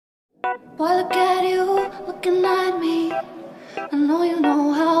Boy, look at you, looking at me. I know you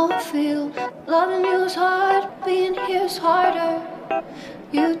know how I feel. Loving you's hard, being here's harder.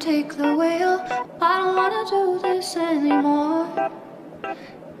 You take the wheel, I don't wanna do this anymore.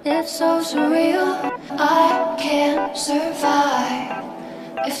 It's so surreal, I can't survive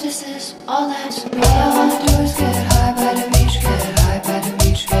if this is all that's real. All I wanna do is get high by the beach, get high by the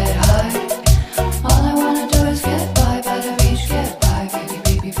beach, get high. All I wanna do is get by the beach, get by, baby,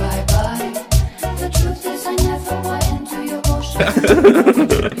 baby, bye bye. The truth is I never bought into your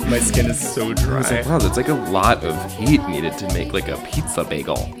bullshit. My skin is so dry. Wow, that's like a lot of heat needed to make like a pizza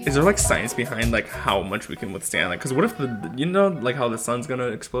bagel. Is there like science behind like how much we can withstand? Like, because what if like how the sun's gonna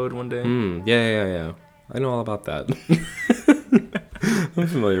explode one day? Yeah. I know all about that. I'm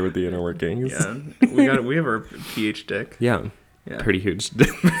familiar with the inner workings. Yeah, we have our pH dick. Yeah. Yeah. Pretty huge. The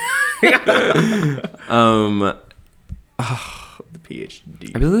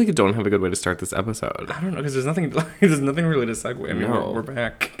PhD. I really don't have a good way to start this episode. I don't know because there's nothing really to segue. I mean, No. we're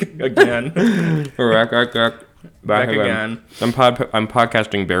back again. We're back again. I'm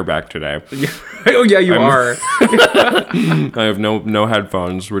podcasting bareback today. Oh yeah, you are. I have no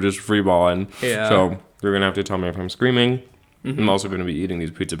headphones. We're just free balling. Yeah. So you're gonna have to tell me if I'm screaming. I'm also going to be eating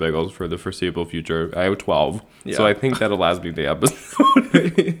these pizza bagels for the foreseeable future. I have 12, so I think that'll last me the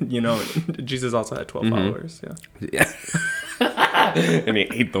episode. Jesus also had 12 followers. Yeah. And he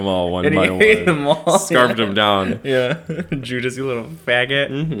ate them all one And by he one. ate them all. Scarfed them down. Yeah. Judas, you little faggot.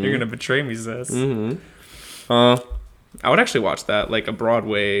 You're gonna betray me, sis. I would actually watch that, like a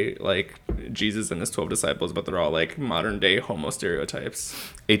Broadway, like Jesus and his 12 disciples, but they're all like modern day homo stereotypes.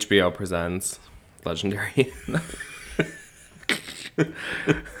 HBO presents Legendary.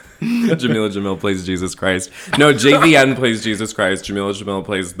 Jamila Jamil plays Jesus Christ. No, JVN plays Jesus Christ. Jamila Jamil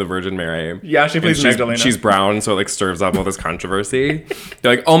plays the Virgin Mary. Yeah, she plays Magdalena. She's brown, so it like stirs up all this controversy.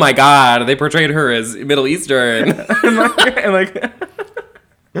 They're like, oh my god, they portrayed her as Middle Eastern. and like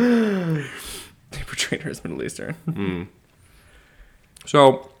they portrayed her as Middle Eastern.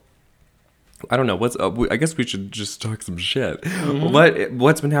 So, I don't know. What's up? I guess we should just talk some shit.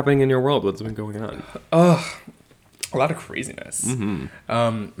 What's been happening in your world? What's been going on? A lot of craziness.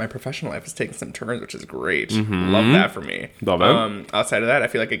 My professional life has taken some turns, which is great. Love that for me. Love it. Outside of that, I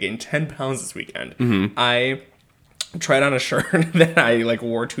feel like I gained 10 pounds this weekend. I tried on a shirt that I like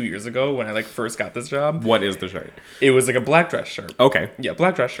wore 2 years ago when I like first got this job. What is the shirt? It was like a black dress shirt. Okay. Yeah,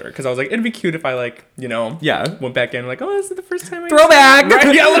 black dress shirt. Because I was like, it'd be cute if I like, Yeah. went back in like, oh, this is the first time I... Throwback!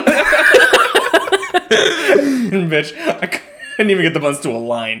 Right? Yeah, bitch, I couldn't even get the buttons to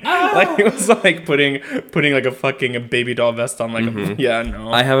align. Like, it was like putting like a fucking baby doll vest on like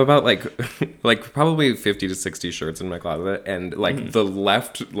no. I have about like probably 50 to 60 shirts in my closet, and like the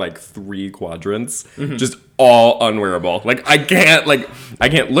left like 3 quadrants just all unwearable. Like I can't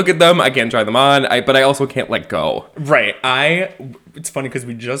look at them, I can't try them on, but I also can't let go. Right. It's funny because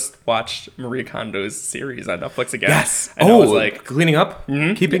we just watched Marie Kondo's series on Netflix again. Yes. And I was like, cleaning up,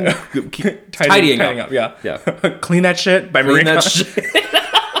 keeping tidying up. Yeah. Clean that shit by Marie Kondo.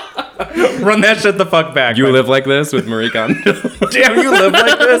 Run that shit the fuck back. You live like this with Marie Kondo. Damn, you live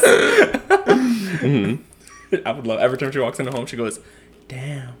like this. I would love every time she walks into home, she goes,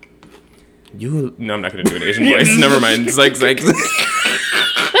 damn. No, I'm not gonna do an Asian voice. Never mind. Psych.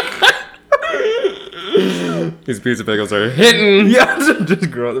 These pizza bagels are hitting. Yeah,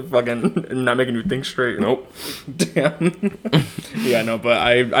 just grow the fucking not making you think straight. Nope. Damn. Yeah, no, but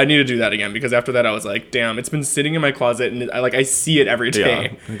I need to do that again because after that I was like, damn, it's been sitting in my closet and I see it every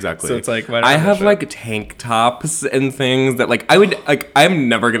day. Yeah, exactly. So it's like, I have like tank tops and things that like I would like. I'm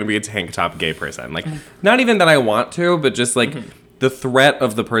never gonna be a tank top gay person. Like, not even that I want to, but just like. The threat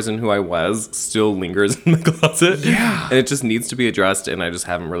of the person who I was still lingers in the closet. Yeah. And it just needs to be addressed, and I just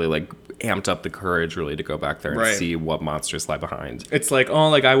haven't really, like, amped up the courage, really, to go back there and see what monsters lie behind. It's like, oh,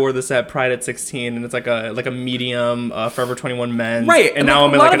 like, I wore this at Pride at 16, and it's like a medium Forever 21 men's. Right. And now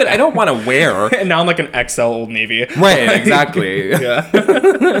I'm in like like a lot of it I don't want to wear. And now I'm like an XL Old Navy. Right, exactly. Yeah.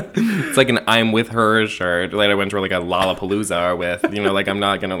 It's like an I'm with her shirt. Like, I went to, like, a Lollapalooza with, like, I'm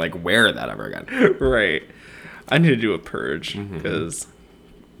not going to, like, wear that ever again. Right. I need to do a purge because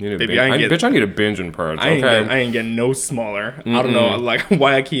I need a binge and purge. I ain't getting no smaller. I don't know like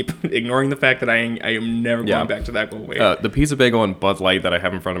why I keep ignoring the fact that I am never going back to that goal weight. The pizza bagel and Bud Light that I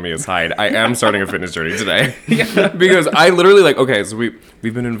have in front of me aside, I am starting a fitness journey today. Because I literally so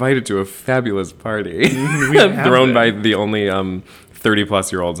we've been invited to a fabulous party thrown by the only 30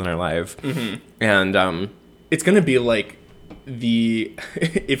 plus year olds in our life, and it's gonna be like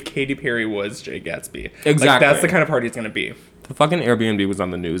if Katy Perry was Jay Gatsby. Exactly. Like, that's the kind of party it's gonna be. The fucking Airbnb was on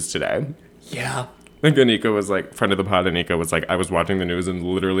the news today. Yeah. Like Anika was like, friend of the pod, Anika was like, I was watching the news and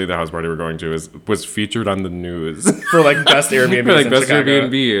literally the house party we're going to was featured on the news. For like best Airbnb. For like in best Chicago.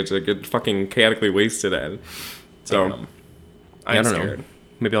 Airbnb to get fucking chaotically wasted in. So, I I'm don't scared. know.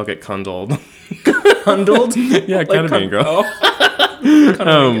 Maybe I'll get condoled. Hundled? Yeah, Cunningham.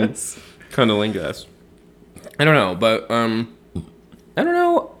 Oh. Cunnilingus. I don't know, but I don't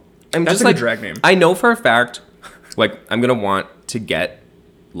know. I'm That's just a like good drag name. I know for a fact, like I'm gonna want to get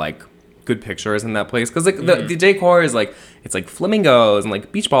like good pictures in that place because like the decor is like it's like flamingos and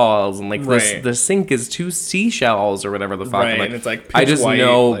like beach balls and like Right. the sink is 2 seashells or whatever the fuck. Right, I'm like, and it's like I pitch just white,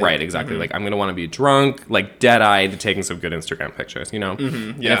 know like- right exactly. Like I'm gonna want to be drunk, like dead eyed, taking some good Instagram pictures. You know,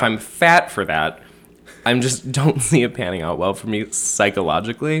 and yeah. if I'm fat for that. I'm just don't see it panning out well for me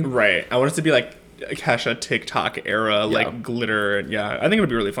psychologically. Right. I want it to be like Kesha TikTok era, like glitter. Yeah, I think it would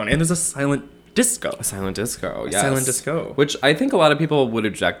be really fun. And there's a silent disco. Silent disco, yes. silent disco. Which I think a lot of people would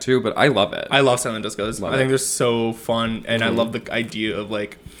object to, but I love it. I love silent discos. I think they're so fun, and I love the idea of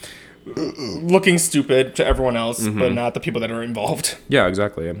like looking stupid to everyone else, but not the people that are involved. Yeah,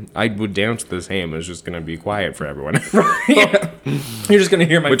 exactly. I would dance the same. It's just gonna be quiet for everyone. Yeah. You're just gonna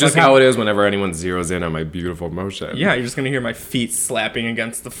hear my Which is fucking- how it is whenever anyone zeroes in on my beautiful motion. Yeah, you're just gonna hear my feet slapping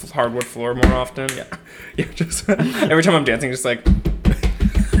against the hardwood floor more often. Yeah, yeah. Just every time I'm dancing, just like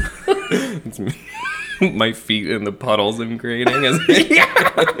It's me. My feet in the puddles I'm creating as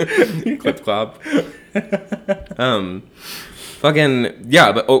clip clop. Fucking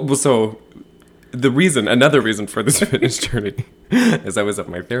yeah, but so another reason for this fitness journey is I was at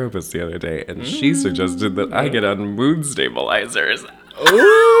my therapist the other day and she suggested that I get on mood stabilizers.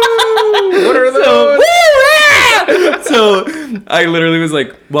 what are those? So I literally was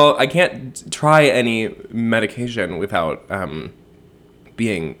like, well, I can't try any medication without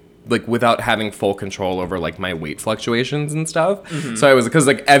being like without having full control over like my weight fluctuations and stuff. So I was because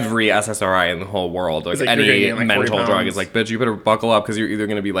like every SSRI in the whole world, like, like, you're any gonna gain, like, 40 mental drug pounds. is like, bitch, you better buckle up because you're either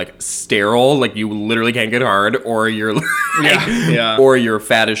gonna be like sterile, like you literally can't get hard, or you're like, Yeah. or you're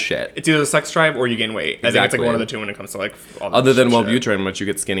fat as shit. It's either the sex drive or you gain weight. I think it's like Exactly. one of the two when it comes to like all Other than shit. Wellbutrin, which you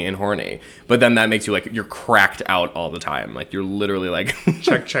get skinny and horny, but then that makes you like you're cracked out all the time. Like you're literally like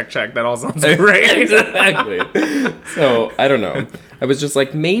Check. That all sounds great. exactly. So I don't know. I was just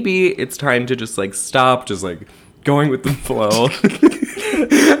like, maybe it's time to just like stop, just like going with the flow,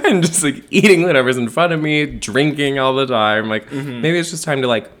 and just like eating whatever's in front of me, drinking all the time. Like maybe it's just time to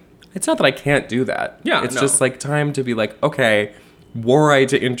like. It's not that I can't do that. Yeah, it's no. just like time to be like, okay. Were I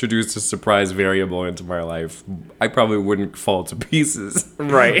to introduce a surprise variable into my life, I probably wouldn't fall to pieces,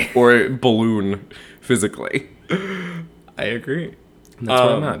 Right. or balloon physically. I agree. And that's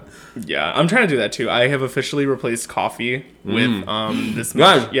where I'm at. Yeah, I'm trying to do that too. I have officially replaced coffee with this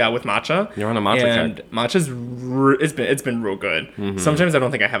Yeah. with matcha. You're on a matcha and kick. matcha's it's been real good. Sometimes I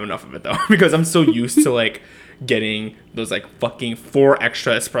don't think I have enough of it though because I'm so used to like getting those like fucking 4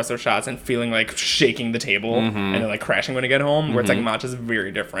 extra espresso shots and feeling like shaking the table and then like crashing when I get home. Where it's like matcha's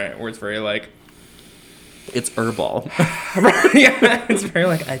very different. Where it's very like It's herbal. yeah, it's very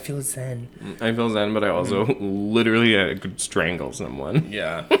like I feel zen. I feel zen, but I also literally could strangle someone.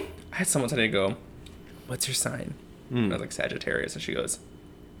 Yeah. I had someone today go, "What's your sign?" And I was like Sagittarius, and she goes,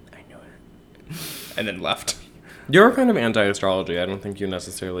 "I know it," and then left. You're kind of anti-astrology. I don't think you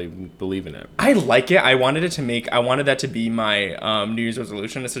necessarily believe in it. I like it. I wanted that to be my New Year's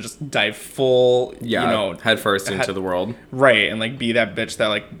resolution is to just dive full, Yeah, you know, head first into the world. right, and like be that bitch that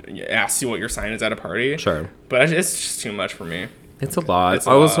like asks you what your sign is at a party. Sure. But it's just too much for me. It's a lot. It's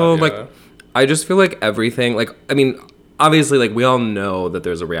a Also, lot, like, yeah. I just feel like everything, like, I mean, obviously, like, we all know that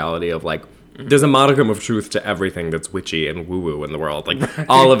there's a reality of, like, there's a modicum of truth to everything that's witchy and woo-woo in the world. Like,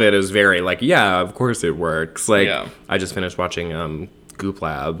 all of it is very, like, yeah, of course it works. Like, Yeah. I just finished watching Goop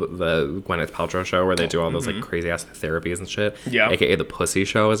Lab, the Gwyneth Paltrow show, where they do all those, like, crazy-ass therapies and shit. Yeah. AKA the pussy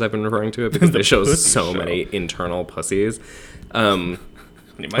show, as I've been referring to it, because they show pussy so show. many internal pussies.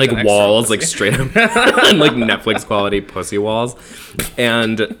 You might Like have an walls, extra like pussy. straight up, like Netflix quality pussy walls,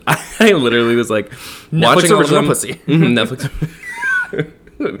 and I literally was like watching all of original them. pussy. Netflix.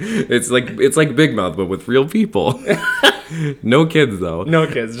 It's like Big Mouth, but with real people. No kids though. No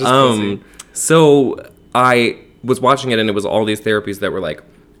kids, just pussy. So I was watching it, and it was all these therapies that were like,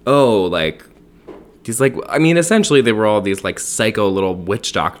 oh, like. These like, I mean, essentially they were all these like psycho little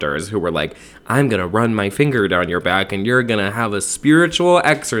witch doctors who were like, I'm gonna run my finger down your back and you're gonna have a spiritual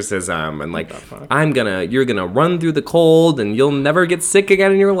exorcism and like, you're gonna run through the cold and you'll never get sick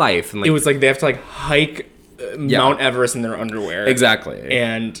again in your life. And like, It was like they have to like hike Mount Everest in their underwear. exactly.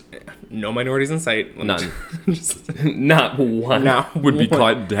 And no minorities in sight. Let me None. just- Not one Not would be one.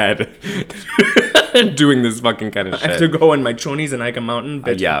 caught dead. doing this fucking kind of shit. I have to go on my chonies and hike a mountain,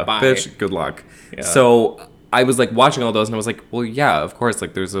 bitch. Yeah, bye. bitch, good luck. Yeah. So I was like watching all those and I was like, well, yeah, of course.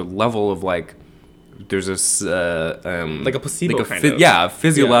 Like there's a level of like, there's this like a placebo like kind of. yeah, a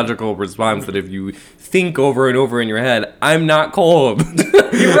physiological response that if you think over and over in your head, I'm not cold.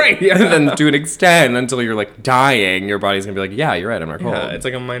 You're right. Yeah. And then to an extent, until you're like dying, your body's gonna be like, yeah, you're right, I'm not cold. Yeah, it's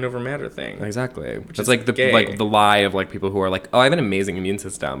like a mind over matter thing. Exactly. is It's like gay. the lie of like people who are like, oh, I have an amazing immune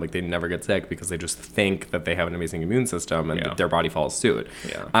system. Like they never get sick because they just think that they have an amazing immune system and Yeah. their body follows suit.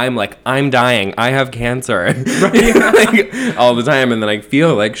 Yeah. I'm like, I'm dying. I have cancer. Like, all the time, and then I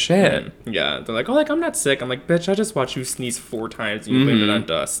feel like shit. Yeah, they're like, oh, like I'm not sick. I'm like, bitch, I just watched you sneeze 4 times and you blamed it on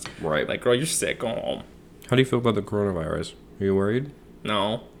dust. Right. Like, girl, you're sick. Go home. How do you feel about the coronavirus? Are you worried?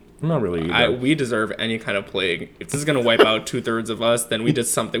 No. I'm not really either. We deserve any kind of plague. If this is gonna wipe out 2/3 of us, then we did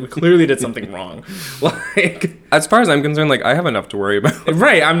something. We clearly did something wrong. Like, As far as I'm concerned, like I have enough to worry about.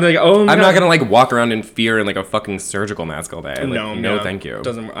 right? I'm like, oh, I'm not gonna like walk around in fear in like a fucking surgical mask all day. Like, No, no, thank you.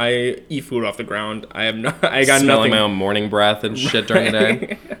 Doesn't. I eat food off the ground. I have no. I got Smelling nothing. my own morning breath and shit during the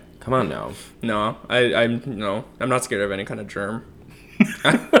day. Come on now. No, I'm not scared of any kind of germ.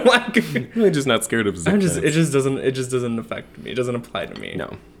 Like, I'm really just not scared of sickness. it just doesn't affect me. It doesn't apply to me.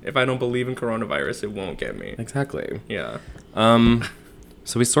 No. If I don't believe in coronavirus, it won't get me. Exactly. Yeah.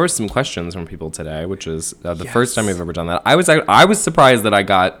 So we sourced some questions from people today, which is the Yes. first time we've ever done that. I was surprised that I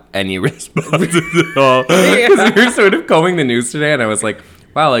got any responses at all, because we were sort of combing the news today, and I was like,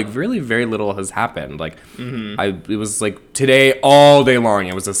 wow, like really very little has happened. Like, it was like today all day long.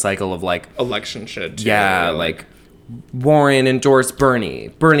 It was a cycle of like, Election shit. Too. yeah, like Warren endorsed Bernie,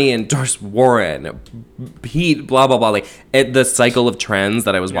 Bernie endorsed Warren, Pete, blah blah blah. Like the cycle of trends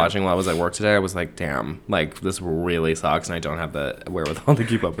that I was watching while I was at work today, I was like, damn, like this really sucks, and I don't have the wherewithal to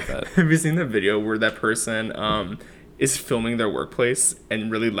keep up with that. Have you seen the video where that person is filming their workplace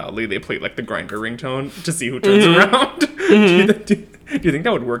and really loudly they play like the Grindr ringtone to see who turns around? Do you think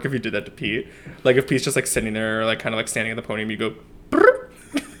that would work if you did that to Pete? Like if Pete's just like sitting there, like kind of like standing at the podium, you go. Brr.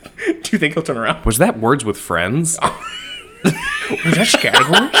 Do you think he'll turn around? Was that Words with Friends? Was that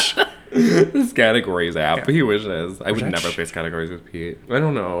categories? This categories app. He wishes. I would that never place categories with Pete. I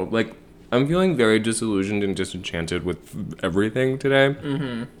don't know. Like, I'm feeling very disillusioned and disenchanted with everything today.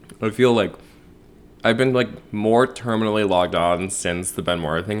 I feel like I've been like more terminally logged on since the Ben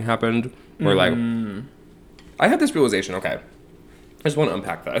Moore thing happened. Where like, I had this realization. Okay, I just want to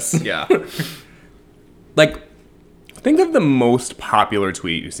unpack this. Yeah. Like, think of the most popular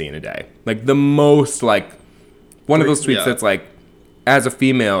tweet you see in a day. Like the most like one of those tweets Yeah. that's like, as a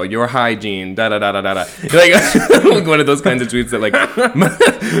female, your hygiene, da da da da da da. Like one of those kinds of tweets that like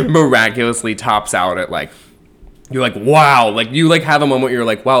miraculously tops out at like, you're like, wow, like you like have a moment where you're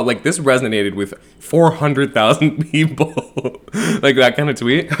like, wow, like this resonated with 400,000 people. Like that kind of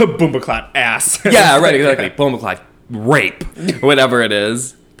tweet. Boombaclat ass. Yeah, right, exactly. Bomaclat, rape, whatever it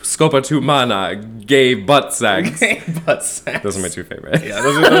is. Scopa tu mana, gay butt sex. Butt sex. Those are my two favorite. Yeah,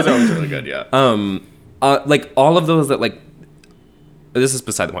 those are always really good. Yeah. Like all of those that like, this is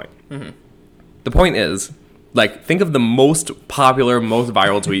beside the point. The point is, like, think of the most popular, most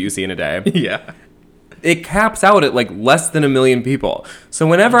viral tweet you see in a day. Yeah. It caps out at like less than 1 million people. So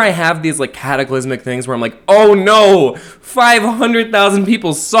whenever I have these like cataclysmic things where I'm like, oh no, 500,000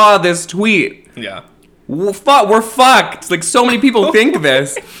 people saw this tweet. Yeah. We're fucked. Like so many people think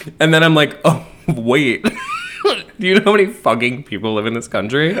this, and then I'm like, oh wait. Do you know how many fucking people live in this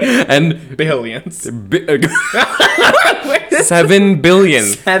country? And Billions. 7 billion.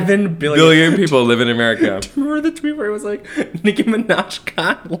 7 Billion people live in America. Remember the tweet where it was like Nicki Minaj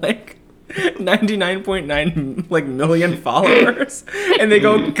got like 99.9 like million followers, and they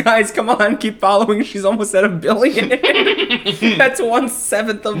go, guys, come on, keep following. She's almost at 1 billion. That's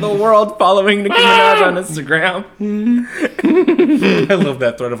 1/7 of the world following Nicki Minaj on Instagram. I love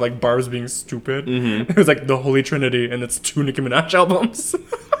that thread of like Barb's being stupid. It was like the Holy Trinity, and it's 2 Nicki Minaj albums.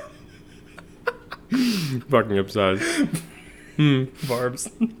 Fucking obsessed. Barb's.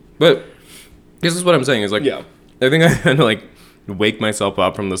 But this is what I'm saying is like, Yeah. I think I had to like wake myself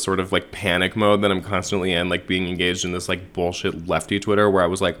up from the sort of like panic mode that I'm constantly in, like being engaged in this like bullshit lefty Twitter where I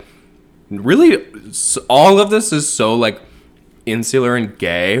was like, really, all of this is so like insular and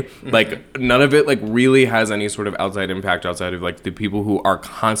gay. Like none of it like really has any sort of outside impact outside of like the people who are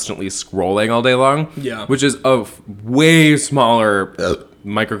constantly scrolling all day long. Yeah. Which is a way smaller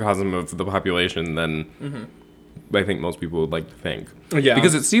microcosm of the population than I think most people would like to think. Yeah.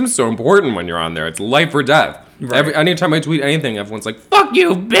 Because it seems so important when you're on there. It's life or death. Right. Anytime I tweet anything, everyone's like, fuck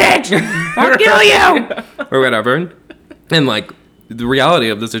you, bitch! I'll kill you! Or whatever. And like, the reality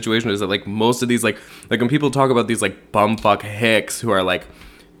of the situation is that like most of these like when people talk about these like bumfuck hicks who are like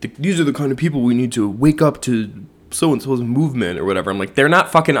these are the kind of people we need to wake up to so-and-so's movement or whatever. I'm like, they're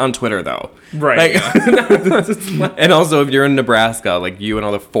not fucking on Twitter, though. Right. Like, and also, if you're in Nebraska, like you and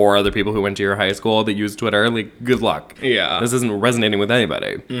all the 4 other people who went to your high school that use Twitter, like, good luck. Yeah. This isn't resonating with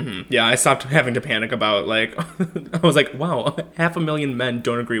anybody. Yeah, I stopped having to panic about, like, I was like, wow, 500,000 men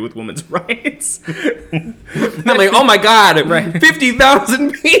don't agree with women's rights. I'm like, oh my god,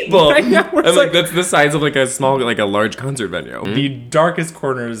 50,000 people. Right, yeah, I'm like, that's the size of like a large concert venue. The darkest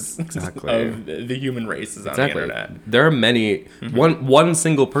corners Exactly. of the human race is on the internet. There are many. One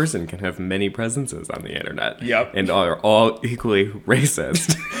single person can have many presences on the internet. Yep. And are all equally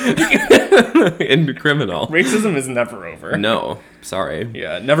racist and criminal. Racism is never over. No, sorry.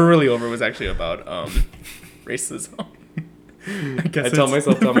 Yeah, Never Really Over was actually about racism. I guess I tell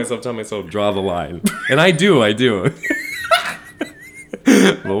myself, draw the line. And I do.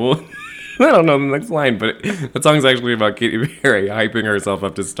 Well, I don't know the next line, but that song's actually about Katy Perry hyping herself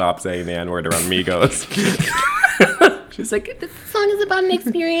up to stop saying the N-word around Migos. She's like, This song is about an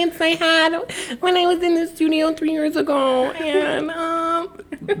experience I had when I was in the studio 3 years ago, and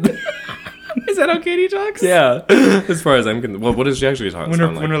is that how Katie talks? yeah. As far as I'm concerned, well, what does she actually talk? When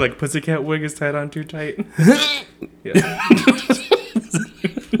sound her like pussycat wig is tied on too tight. Yeah.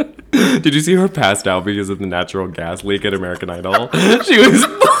 Did you see her passed out because of the natural gas leak at American Idol? She was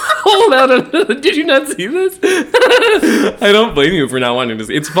pulled out of. Did you not see this? I don't blame you for not wanting to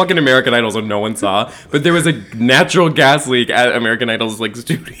see. It's fucking American Idol, so no one saw. But there was a natural gas leak at American Idol's like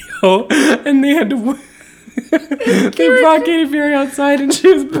studio, and they had to. They brought Katy Perry outside, and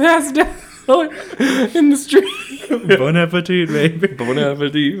she was passed out in the street. Bon appetit, baby. Bon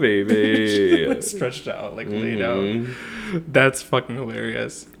appetit, baby. Stretched out, like laid out. That's fucking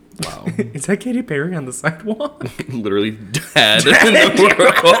hilarious. Wow. Is that Katy Perry on the sidewalk? Literally dead in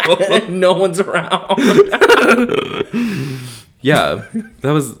the world. No one's around. Yeah,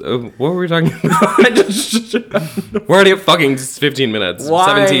 that was. What were we talking about? We're already at fucking 15 minutes.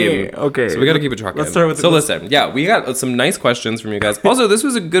 Why? 17. Okay. So we gotta keep it trucking. Let's start with So listen, yeah, we got some nice questions from you guys. Also, this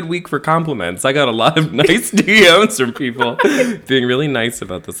was a good week for compliments. I got a lot of nice DMs from people being really nice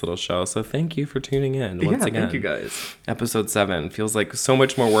about this little show. So thank you for tuning in once again. Thank you guys. Episode 7 feels like so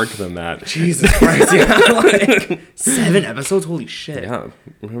much more work than that. Jesus Christ, yeah. Like, 7 episodes? Holy shit. Yeah,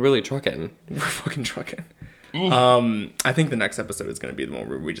 we're really trucking. We're fucking trucking. I think the next episode is going to be the one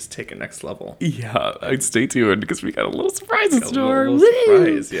where we just take a next level. Yeah, I'd stay tuned because we got a little surprise in A store. little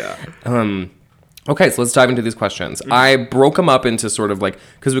surprise, yeah. Okay, so let's dive into these questions. I broke them up into sort of like,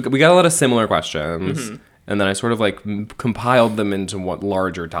 because we got a lot of similar questions, and then I sort of like compiled them into what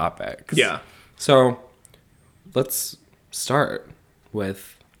larger topics. Yeah. So let's start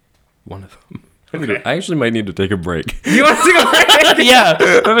with one of them. Okay. I actually might need to take a break. You want to take a break? Yeah,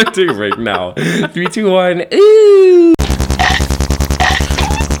 I'm gonna take a break now. 3, 2, 1. Ooh.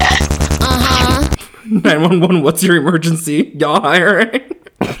 911, what's your emergency? Y'all hiring?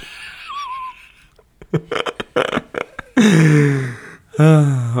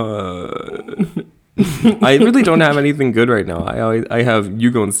 I really don't have anything good right now. I have you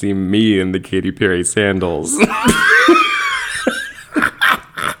go and see me in the Katy Perry sandals.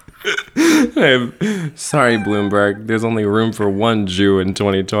 Sorry, Bloomberg. There's only room for one Jew in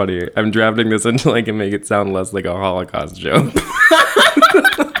 2020. I'm drafting this until I can make it sound less like a Holocaust joke.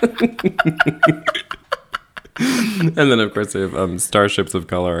 And then, of course, if starships of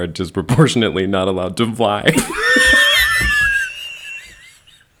color are disproportionately not allowed to fly.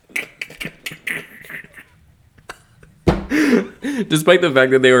 Despite the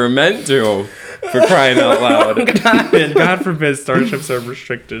fact that they were meant to, for crying out loud. God forbid starships are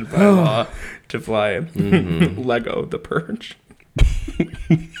restricted by law to fly. Lego, The Purge.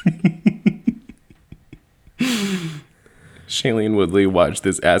 Shailene Woodley watched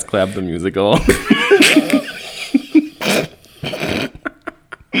this Ass Clap the Musical.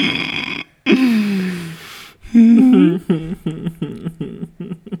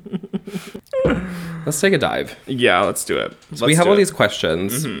 Let's take a dive. Yeah, let's do it. So we have all these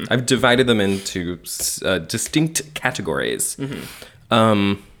questions. I've divided them into distinct categories.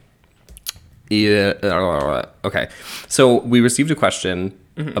 Okay. So we received a question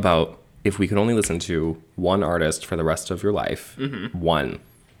about if we could only listen to one artist for the rest of your life. One.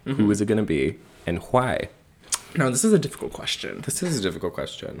 Who is it going to be and why? Now, this is a difficult question. This is a difficult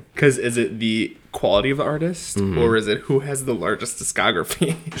question. Because is it the quality of the artist or is it who has the largest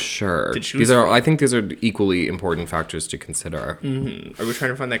discography? Sure. To choose These are, from. I think these are equally important factors to consider. Are we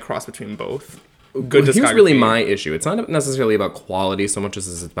trying to find that cross between both? Good Well, discography. here's really my issue. It's not necessarily about quality so much as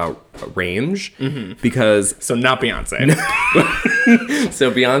it's about range. Because, So not Beyonce. so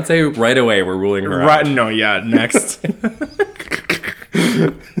Beyonce, right away, we're ruling her out. Right? No, yeah. Next.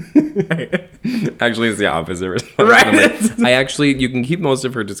 Actually, it's the opposite response. Right. I'm like, you can keep most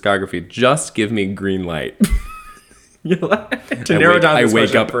of her discography. Just give me green light. You're like, to narrow down I this wake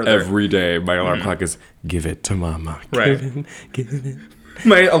question up further. every day. My alarm clock is, give it to mama. Right. Give it.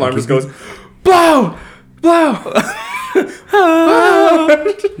 My alarm just goes, blow! Blow!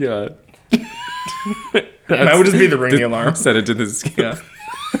 Yeah. That would just be the ring the alarm. Set it to the scale. Yeah.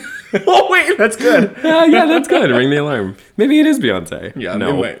 Oh, wait, that's good. Yeah, that's good. Ring the alarm. Maybe it is Beyonce. Yeah,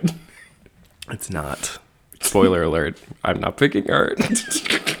 no, wait. it's not. Spoiler alert. I'm not picking art.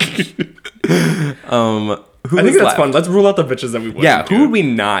 Who I think is that's left? fun. Let's rule out the bitches that we would. Yeah, who would we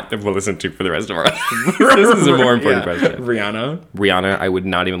not listen to for the rest of our life? This is a more important question. Rihanna. Rihanna, I would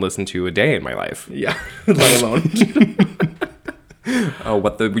not even listen to a day in my life. Yeah, let alone. Oh,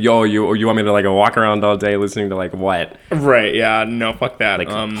 what the you want me to like walk around all day listening to like what? Right, yeah, no, fuck that. Like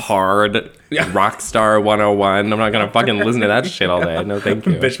hard Rockstar 101. I'm not gonna fucking listen to that shit all day. No, thank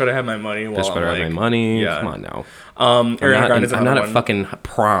you. Bitch better have my money. While Bitch better I'm have like, my money. Yeah. Come on now. Ariana Grande is I'm not another at one. fucking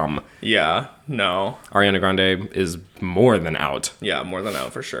prom. Yeah, no. Ariana Grande is more than out. Yeah, more than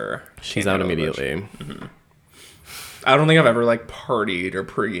out for sure. She's Can't out handle the bitch. immediately. I don't think I've ever like partied or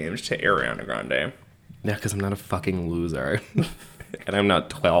pre-gamed to Ariana Grande. Yeah, because I'm not a fucking loser. And I'm not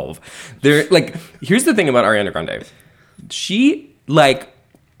 12. They're like, here's the thing about Ariana Grande. She, like,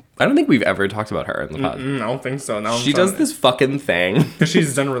 I don't think we've ever talked about her in the pod. I don't think so. Now She does this fucking thing because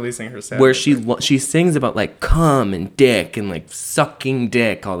she's done releasing her set. where she sings about like cum and dick and like sucking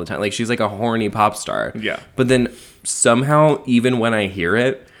dick all the time. Like she's like a horny pop star. Yeah. But then somehow, even when I hear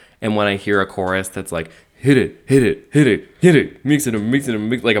it, and when I hear a chorus that's like, hit it, hit it, hit it, hit it, mix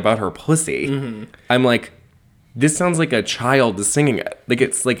it, like about her pussy, I'm like, this sounds like a child is singing it. Like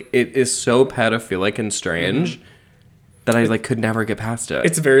it's like it is so pedophilic and strange that I like could never get past it.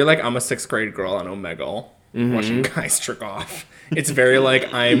 It's very like I'm a 6th grade girl on Omegle watching guys trick off. It's very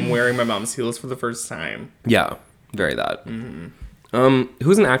like I'm wearing my mom's heels for the first time. Yeah, very that.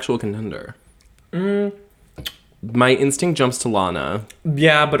 Who's an actual contender? My instinct jumps to Lana.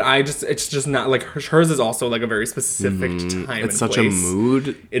 Yeah, but it's just not like hers is also like a very specific time. It's and such a place. mood.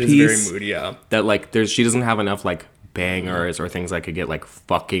 It is piece very moody. Yeah. that like she doesn't have enough like bangers or things I could get like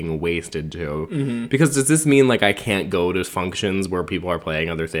fucking wasted to. Because does this mean like I can't go to functions where people are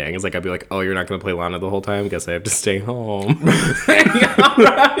playing other things? Like I'd be like, oh, you're not gonna play Lana the whole time? Guess I have to stay home.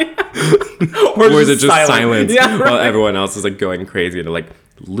 Or is it just silence Yeah, while right. everyone else is like going crazy to like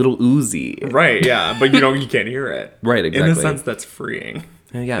Little Uzi? Right, yeah, but you can't hear it. Right, In exactly. a sense, that's freeing.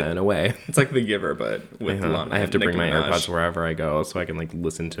 Yeah, in a way. It's like The Giver, but with Lana. I have to and bring my Nicki Minaj. AirPods wherever I go so I can like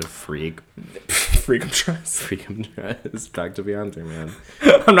listen to Freak of Trust. Freakum Dress. Back to Beyonce, man.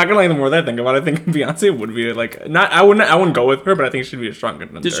 I'm not gonna lie. The more that I think about it, I think Beyonce would be like not. I wouldn't go with her, but I think she'd be a strong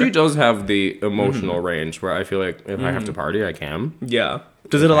contender. She does have the emotional range where I feel like if I have to party, I can. Yeah.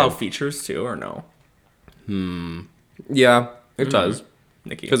 Does it allow features too, or no? Yeah, it does.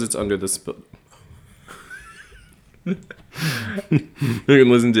 Nikki. Because it's under the you can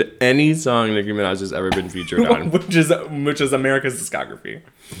listen to any song Nicki Minaj has ever been featured on. which is America's discography.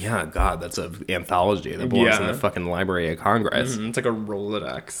 Yeah, God, that's an anthology that belongs in Yeah. the fucking Library of Congress. It's like a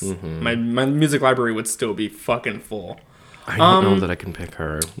Rolodex. My music library would still be fucking full. I don't know that I can pick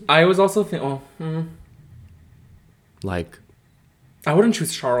her. I was also thinking, Like, I wouldn't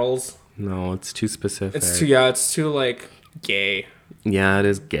choose Charles. no, it's too specific. It's too like gay. Yeah, it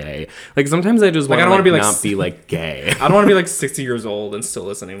is gay. Like sometimes I just Like, want I to don't wanna be, like, not be like gay. I don't want to be like 60 years old and still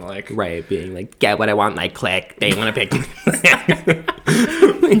listening to like Right, being like, get what I want, like click. They want to pick.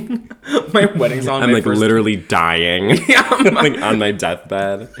 my wedding song. I'm my like first- literally dying. Yeah, like on my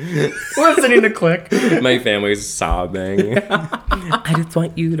deathbed. listening to Click. My family's sobbing. I just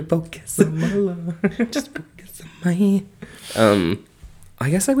want you to focus on my love. Just focus on my. I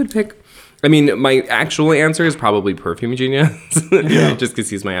guess I would pick. I mean, my actual answer is probably Perfume Genius, just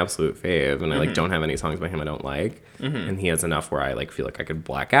because he's my absolute fave, and I like don't have any songs by him I don't like, and he has enough where I like feel like I could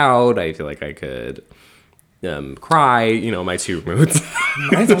black out. I feel like I could cry. You know, my two moods.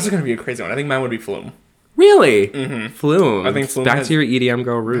 Mine's also gonna be a crazy one. I think mine would be Flume. Really, Flume. I think Flume back has- to your EDM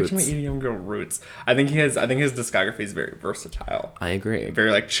girl roots. To my EDM girl roots. I think his discography is very versatile. I agree.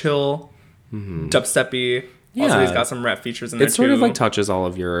 Very like chill, dubsteppy. Also, Yeah. he's got some rap features in there It sort too. of like touches all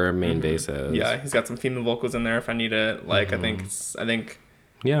of your main bases. Yeah, he's got some female vocals in there if I need it. Like I think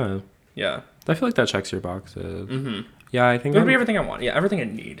Yeah. yeah. I feel like that checks your boxes. Yeah, I think It would be everything I want. Yeah, everything I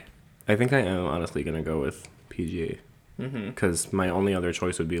need. I think I am honestly gonna go with PG because my only other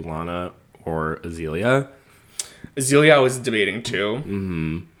choice would be Lana or Azealia. Azealia I was debating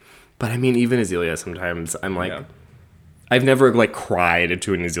too. But I mean, even Azealia, sometimes I'm like, Yeah. I've never like cried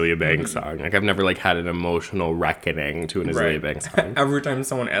to an Azealia Banks song. Like I've never like had an emotional reckoning to an Azealia Banks song. Every time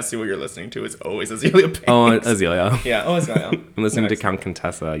someone asks you what you're listening to, it's always Azealia Banks. Oh, Azealia. Yeah, Azealia. I'm listening to Count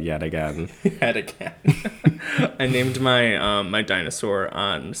Contessa yet again. Yet again. I named my my dinosaur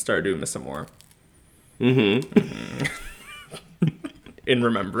on Stardew Miss Amore. Mm-hmm. In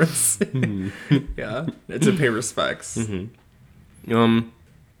remembrance. Yeah, it's to pay respects.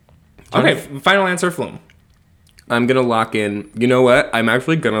 Okay, final answer, Flume. I'm gonna lock in. You know what? I'm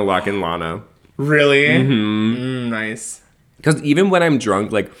actually gonna lock in Lana. Really? Nice. Because even when I'm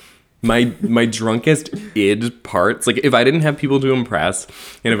drunk, like my drunkest id parts, like if I didn't have people to impress,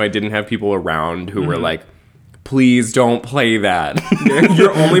 and if I didn't have people around who were like, please don't play that.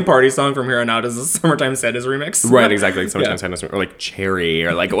 Your only party song from here on out is the Summertime Sadness remix. Right, exactly. Like Summertime Sadness, or like Cherry,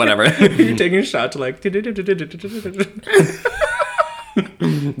 or like whatever. You're taking a shot to like.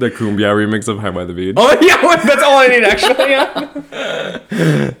 The Cumbia remix of High by the Beach. Oh yeah, that's all I need actually.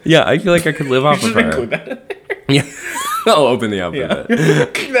 Yeah. Yeah, I feel like I could live off of her. Include that. Yeah. I'll open the oven. Yeah.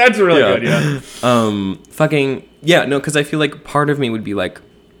 That's really good, yeah. Fucking, yeah, no, because I feel like part of me would be like,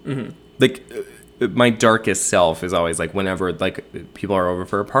 my darkest self is always like whenever like people are over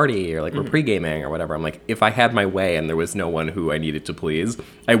for a party or like we're pre-gaming or whatever, I'm like, if I had my way and there was no one who I needed to please,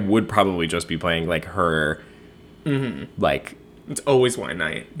 I would probably just be playing like her, like, It's always wine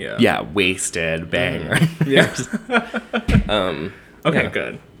night. Yeah. yeah, wasted banger. Yeah. Okay, Yeah. Good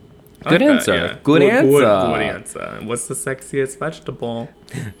good. Okay, answer. yeah. Good answer. Good answer. What's the sexiest vegetable?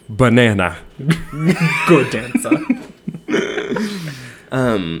 Banana. Good answer.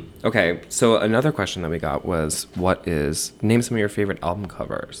 Okay, so another question that we got was, name some of your favorite album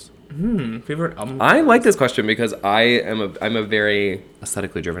covers. Favorite album? I like this question because I'm a very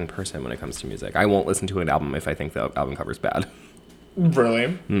aesthetically driven person when it comes to music. I won't listen to an album if I think the album cover's bad.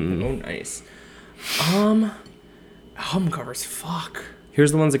 Really? Oh, nice. Album covers. Fuck.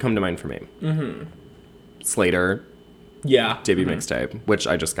 Here's the ones that come to mind for me. Slater, Yeah. debut mixtape, which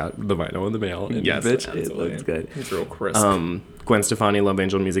I just got the vinyl in the mail. And Yes, bitch, it absolutely. looks good. It's real crisp. Gwen Stefani, Love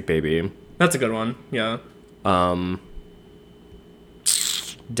Angel, Music Baby. That's a good one. Yeah.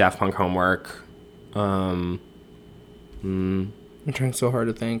 Daft Punk, Homework. I'm trying so hard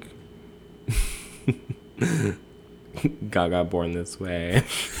to think. Gaga, Born This Way.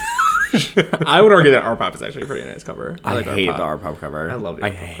 I would argue that Our Pop is actually a pretty nice cover. I like hate Our the Pop. art pop cover. I love the I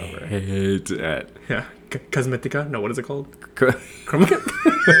art pop cover. hate it. Yeah. Cosmetica? No, what is it called?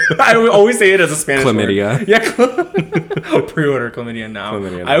 I always say it as a Spanish Chlamydia. word. Yeah. Pre-order chlamydia now.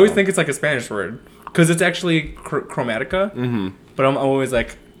 Chlamydia I always now. think it's like a Spanish word. Because it's actually chromatica. But I'm always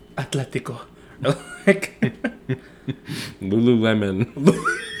like, Atletico. Like, Lululemon.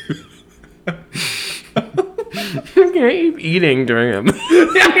 I'm gonna keep eating during him.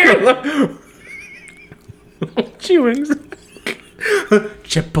 chewing.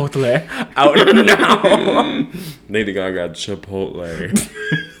 Chipotle. Out now. Lady Gaga, Chipotle.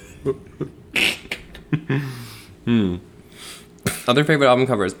 Other favorite album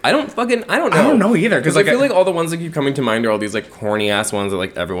covers? I don't know. I don't know either. Because I feel like all the ones that keep coming to mind are all these like corny ass ones that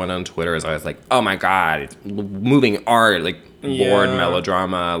like everyone on Twitter is always like, oh my god, it's moving art, like bored Yeah.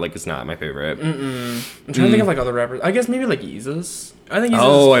 melodrama. Like it's not my favorite. I'm trying to think of like other rappers. I guess maybe like Yeezus. I think Yeezus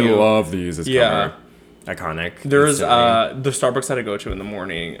Oh, I is cute. love the Yeezus Yeah. cover. Iconic. There's Instantly. the Starbucks that I go to in the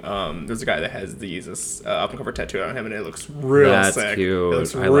morning. There's a guy that has the Yeezus album cover tattooed on him, and it looks real That's sick. cute. It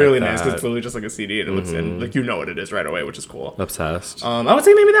looks I like really nice because that. it's literally just like a CD, and it looks and like you know what it is right away, which is cool. Obsessed. I would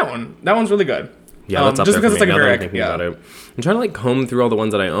say maybe that one. That one's really good. Yeah, that's up just there because for it's me like a now that very I'm thinking yeah. about it. I'm trying to like comb through all the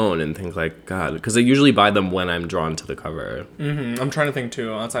ones that I own and think like, God, because I usually buy them when I'm drawn to the cover. I'm trying to think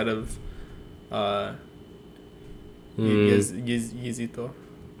too outside of Yeezito.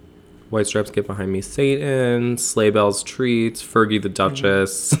 White Stripes, Get Behind Me, Satan, Sleigh Bells, Treats, Fergie the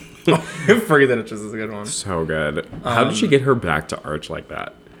Duchess. Fergie the Duchess is a good one. So good. How did she get her back to arch like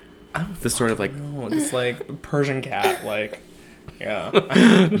that? This sort of like Oh, it's like Persian cat, like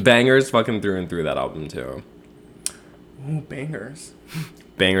yeah. bangers fucking through and through that album too. Ooh, bangers.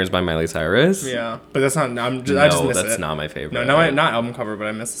 Bangers by Miley Cyrus. Yeah, but that's not. I just No, miss that's it. not my favorite. No, not album cover, but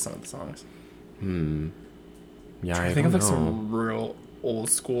I miss some of the songs. Yeah, I think of don't like know. some real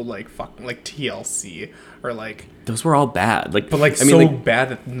old school like fucking like TLC or like, Those were all bad. Like, but like I mean, so like, bad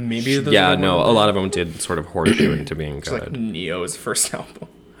that maybe those yeah, are no, one a lot of them did sort of horseshoe into being it's like good. Neo's first album.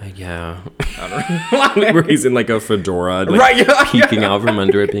 Yeah. I don't know. Where he's in like a fedora, like Right, yeah, peeking yeah. out from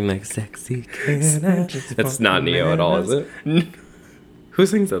under it, being like, "Sexy can I?" That's not Neo at all, is it? Who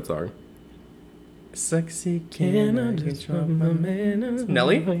sings that song? Sexy can I just drop my manners?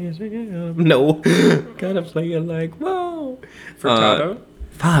 Nelly? No. Gotta play it like whoa. Furtado?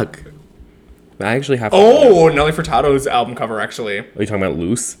 Fuck. I actually have to. Oh, Nelly Furtado's album cover, actually. Are you talking about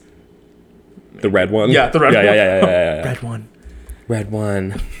Loose? The red one? Yeah, the red one. Yeah. Red one. Red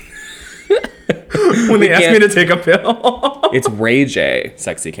one. When they ask me to take a pill. It's Ray J.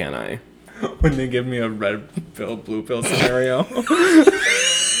 Sexy Can I? When they give me a red pill, blue pill scenario.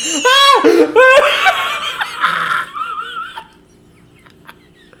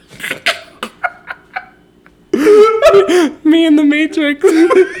 Me in the Matrix.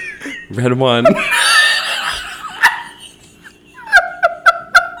 Red one.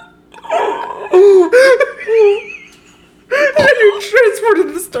 You transported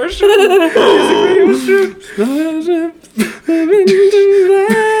to the Starship music video.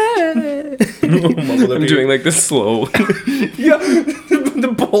 I'm doing like this slow. Yeah,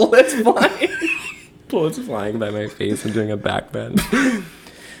 the bullets flying. Bullets flying by my face. I'm doing a back bend.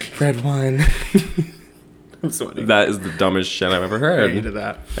 Red one. I'm sweating. That is the dumbest shit I've ever I heard. hated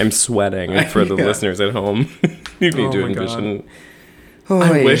that. I'm sweating for the Yeah. listeners at home. You need Oh to my God. envision.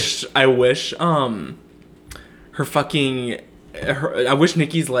 I wish I wish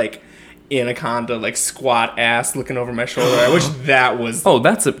Nikki's like anaconda like squat ass looking over my shoulder. I wish that was. Oh,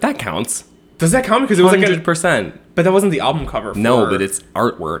 that counts. Does that count? Because it was like 100%. but that wasn't the album cover. No, but it's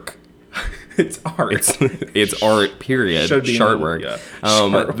artwork. it's art. It's art. Period. Should be Shart in the- work. yeah.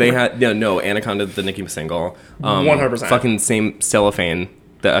 They Shart had no Anaconda, the Nicki single. 100%. Fucking same cellophane,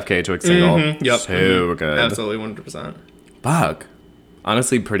 the FKA Twigs single. Yep. So good. Absolutely 100%. Fuck.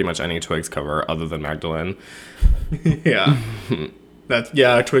 Honestly, pretty much any Twigs cover other than Magdalene. Yeah.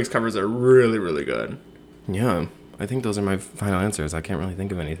 Twigs covers are really, really good. Yeah. I think those are my final answers. I can't really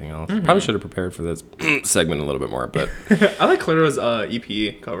think of anything else. Mm-hmm. Probably should have prepared for this segment a little bit more, but I like Clara's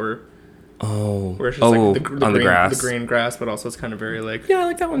EP cover. oh, Where it's just like the on green, the grass. The green grass, but also it's kind of very like Yeah, I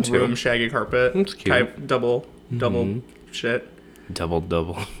like that one too. room shaggy carpet That's cute. type double shit.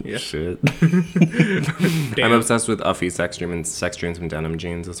 Double Yeah. shit. Damn. I'm obsessed with Uffy Sex Dream and Sex Dreams from Denim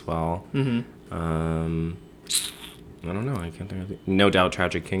Jeans as well. I don't know. I can't think of it. No Doubt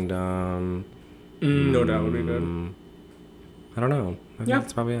Tragic Kingdom. No doubt would be good. I don't know. I think Yeah.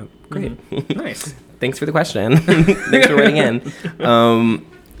 that's probably it. Great. Nice. Thanks for the question. Thanks for writing in.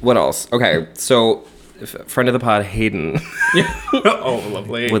 What else? Okay, so friend of the pod, Hayden, Oh,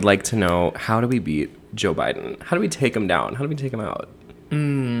 lovely. would like to know, how do we beat Joe Biden? How do we take him down? How do we take him out?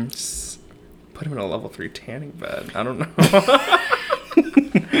 Just put him in a level 3 tanning bed. I don't know.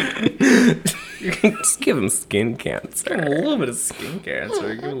 Just give him skin cancer. A little bit of skin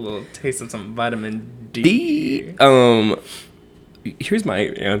cancer. Give him a little taste of some vitamin D. Here's my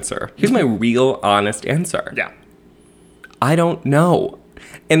answer. Here's my real, honest answer. Yeah. I don't know.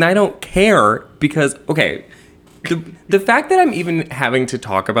 And I don't care because, okay, the fact that I'm even having to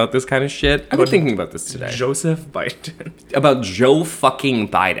talk about this kind of shit, I've been thinking about this today. Joseph Biden. About Joe fucking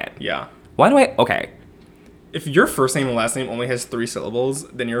Biden. Yeah. Why do I, okay. If your first name and last name only has 3 syllables,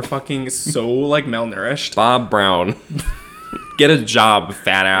 then you're fucking so like malnourished. Bob Brown. Get a job,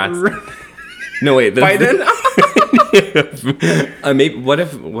 fat ass. No, wait. Biden? Maybe, what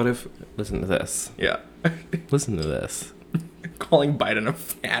if, listen to this. Yeah. Listen to this. Calling Biden a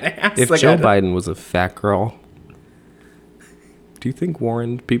fat ass. If like, Joe I don't- Biden was a fat girl, do you think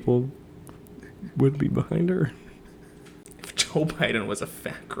Warren people would be behind her? If Joe Biden was a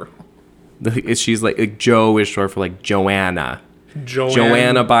fat girl. She's like Joe is short for like Joanna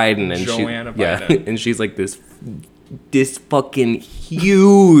Joanna Biden, and Joanna yeah, Biden. and she's like this fucking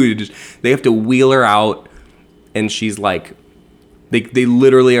huge. They have to wheel her out, and she's like, they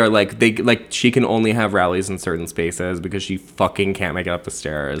literally are like she can only have rallies in certain spaces because she fucking can't make it up the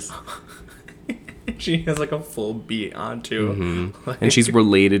stairs. She has like a full beat on too. Like, And she's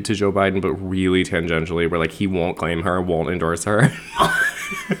related to Joe Biden, but really tangentially, where like he won't claim her, won't endorse her.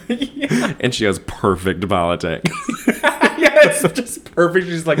 And she has perfect politics. yeah, it's just perfect.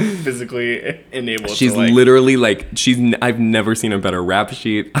 She's like physically enabled. She's to, like, literally like I've never seen a better rap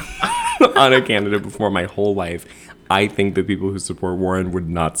sheet on a candidate before my whole life. I think the people who support Warren would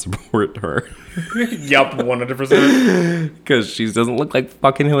not support her Yup, 100%. because she doesn't look like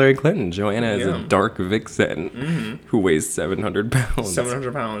fucking Hillary Clinton. Joanna is Yeah. a dark vixen who weighs 700 pounds.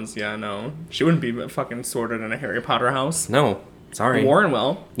 700 pounds. Yeah, no, she wouldn't be fucking sorted in a Harry Potter house. No, sorry. Warren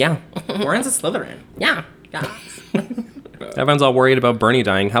will. Yeah. Warren's a Slytherin. Yeah. Everyone's all worried about Bernie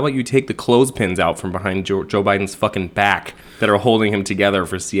dying. How about you take the clothespins out from behind Joe Biden's fucking back that are holding him together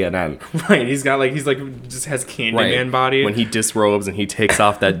for CNN? Right, he's just has Candyman body. When he disrobes and he takes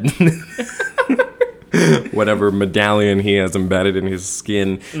off that whatever medallion he has embedded in his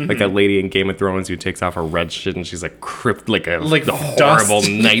skin, like that lady in Game of Thrones who takes off her red shit and she's like like the horrible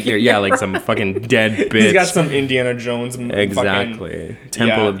nightmare. Yeah, like some fucking dead bitch. He's got some Indiana Jones. Exactly.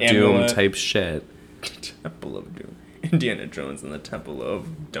 Temple of Doom amulet. type shit. Temple of Doom. Indiana Jones and the Temple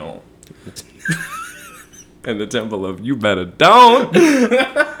of Don't. And the Temple of You Better Don't.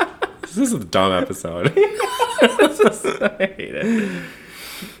 This is a dumb episode. I hate it.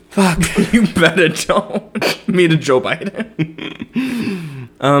 Fuck. You better don't. Me to Joe Biden.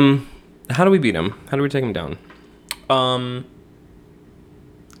 How do we beat him? How do we take him down?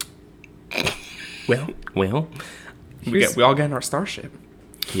 Well, we all get in our starship.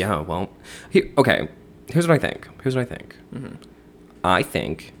 yeah, well, okay. Here's what I think. I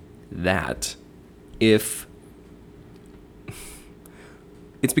think that if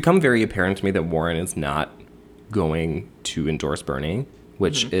it's become very apparent to me that Warren is not going to endorse Bernie,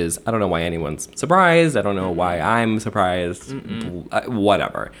 which is, I don't know why anyone's surprised. I don't know why I'm surprised.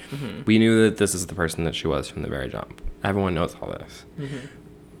 Whatever. We knew that this is the person that she was from the very jump. Everyone knows all this.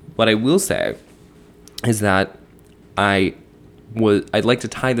 What I will say is that I'd like to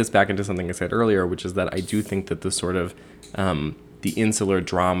tie this back into something I said earlier, which is that I do think that the sort of the insular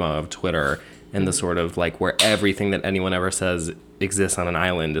drama of Twitter and the sort of like where everything that anyone ever says exists on an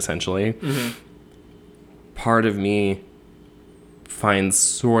island, essentially. Part of me finds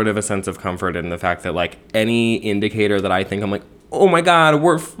sort of a sense of comfort in the fact that like any indicator that I think I'm like, oh my God,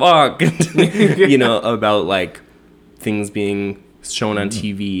 we're fucked, about like things being shown on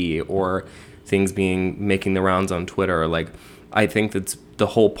TV or things making the rounds on Twitter. Like, I think that's the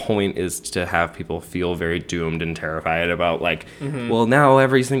whole point, is to have people feel very doomed and terrified about like, well, now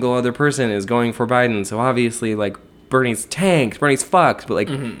every single other person is going for Biden. So obviously like Bernie's tanked, Bernie's fucked, but like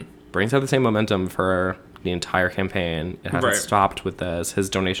Bernie's had the same momentum for the entire campaign. It hasn't stopped with this.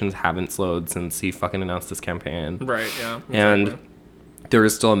 His donations haven't slowed since he fucking announced this campaign. Right, yeah. Exactly. And there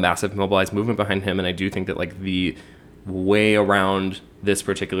is still a massive mobilized movement behind him, and I do think that like the way around this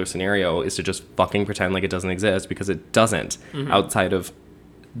particular scenario is to just fucking pretend like it doesn't exist, because it doesn't outside of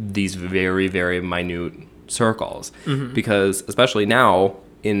these very, very minute circles. Because especially now,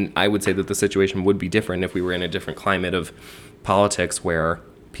 I would say that the situation would be different if we were in a different climate of politics where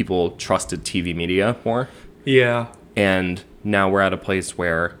people trusted TV media more. Yeah. And now we're at a place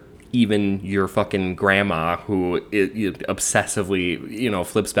where even your fucking grandma, who obsessively,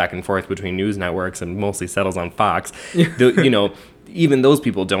 flips back and forth between news networks and mostly settles on Fox, even those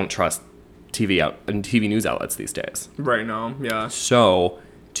people don't trust TV news outlets these days. Right now, yeah. So,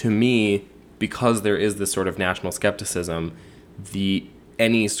 to me, because there is this sort of national skepticism,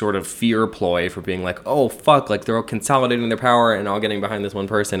 any sort of fear ploy for being like, oh, fuck, like they're all consolidating their power and all getting behind this one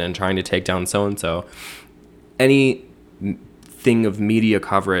person and trying to take down so-and-so. Any thing of media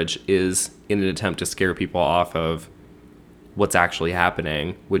coverage is in an attempt to scare people off of what's actually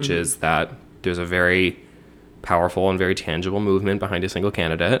happening, which is that there's a very powerful and very tangible movement behind a single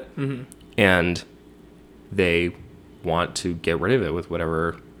candidate, and they want to get rid of it with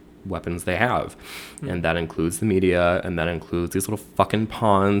whatever weapons they have. And that includes the media, and that includes these little fucking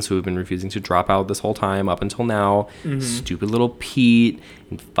pawns who have been refusing to drop out this whole time up until now. Stupid little Pete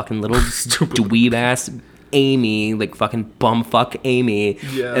and fucking little dweeb ass Amy, like fucking bumfuck Amy.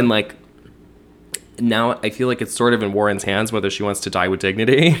 Yeah. And like now I feel like it's sort of in Warren's hands whether she wants to die with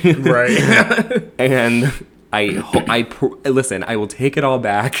dignity. Right. And listen, I will take it all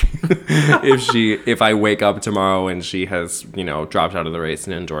back if I wake up tomorrow and she has, dropped out of the race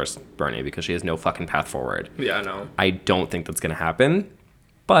and endorsed Bernie, because she has no fucking path forward. Yeah, I know. I don't think that's going to happen.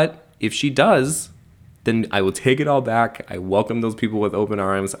 But if she does, then I will take it all back. I welcome those people with open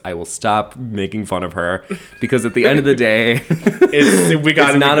arms. I will stop making fun of her, because at the end of the day,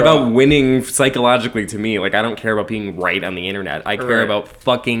 it's not about winning psychologically to me. Like, I don't care about being right on the internet. I care about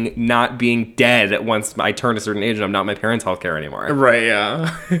fucking not being dead once I turn a certain age and I'm not my parents' healthcare anymore. Right,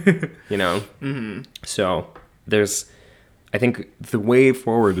 yeah. So I think the way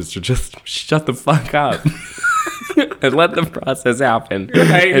forward is to just shut the fuck up. And let the process happen.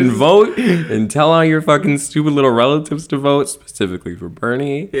 Right. And vote and tell all your fucking stupid little relatives to vote, specifically for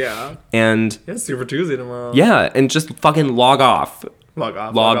Bernie. Yeah. And it's Super Tuesday tomorrow. Yeah, and just fucking log off. Log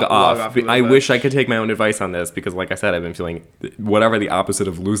off. I wish I could take my own advice on this, because like I said, I've been feeling whatever the opposite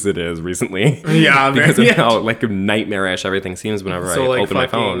of lucid is recently. Yeah, because of how like nightmarish everything seems whenever I open my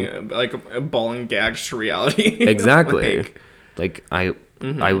phone. Like a ball and gagged reality. Exactly.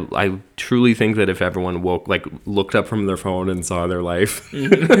 I truly think that if everyone looked up from their phone and saw their life,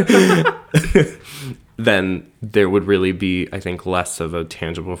 then there would really be, I think, less of a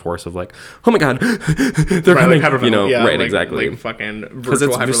tangible force of like, oh my god, they're coming, exactly. Like fucking because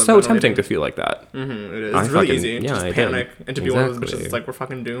it's so tempting to feel like that. It is. It's really easy. Yeah, just panic and to be one of those bitches. It's like we're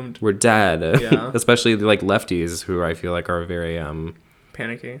fucking doomed. We're dead. Yeah. Especially like lefties, who I feel like are very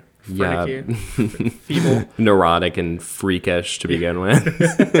panicky. Yeah, feeble, neurotic, and freakish to begin with,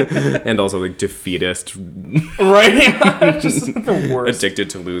 and also like defeatist, right? Just the worst.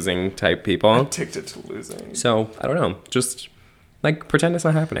 Addicted to losing type people. Addicted to losing. So I don't know. Just like pretend it's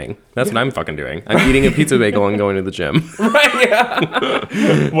not happening. That's what I'm fucking doing. I'm eating a pizza bagel and going to the gym. Right?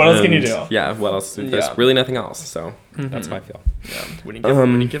 Yeah. What else can you do? Yeah. What else? There's really nothing else. So that's how I feel. Yeah. When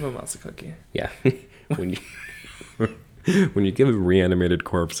you give a mouse a cookie. Yeah. when you. When you give a reanimated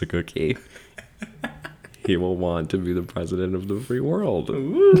corpse a cookie, he will want to be the president of the free world.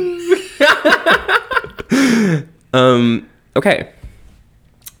 Okay.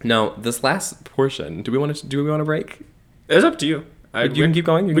 Now, this last portion, do we want to break? It's up to you. You can keep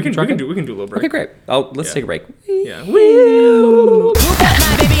going. We can do a little break. Okay, great. Let's take a break. Yeah. Who put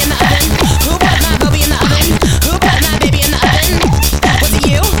my baby in the oven? Who put my baby in the oven? Who put my baby in the oven? Was it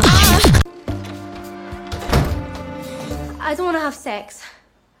you? I don't want to have sex.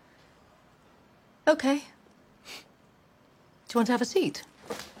 Okay. Do you want to have a seat?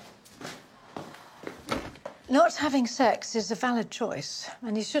 Not having sex is a valid choice,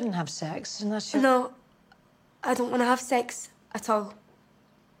 and you shouldn't have sex unless you... No, I don't want to have sex at all.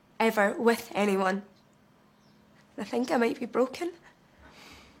 Ever with anyone. I think I might be broken.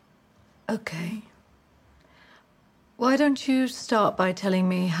 Okay. Why don't you start by telling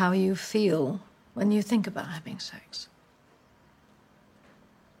me how you feel when you think about having sex?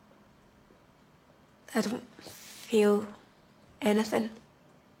 I don't feel anything.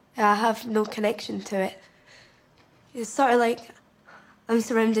 I have no connection to it. It's sort of like I'm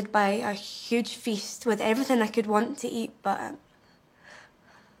surrounded by a huge feast with everything I could want to eat, but I'm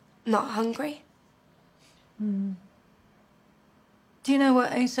not hungry. Do you know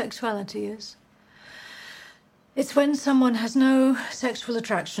what asexuality is? It's when someone has no sexual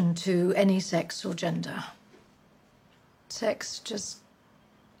attraction to any sex or gender. Sex just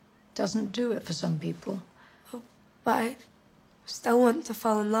doesn't do it for some people. But I still want to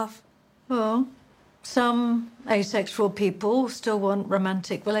fall in love. Well, some asexual people still want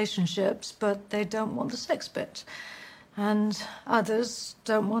romantic relationships, but they don't want the sex bit. And others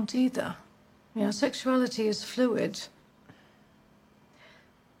don't want either. You know, sexuality is fluid.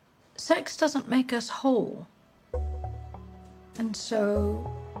 Sex doesn't make us whole. And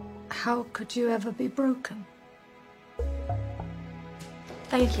so, how could you ever be broken?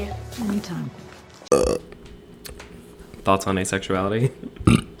 Thank you. Anytime. Thoughts on asexuality?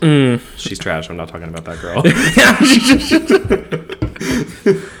 She's trash. I'm not talking about that girl.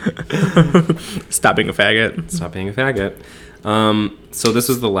 Stop being a faggot. Stop being a faggot. So this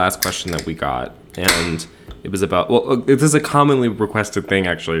is the last question that we got, and it was about, well, this is a commonly requested thing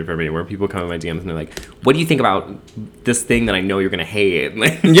actually for me, where people come in my DMs and they're like, what do you think about this thing that I know you're gonna hate?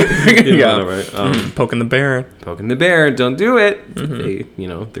 Poking the bear. Poking the bear, don't do it. They,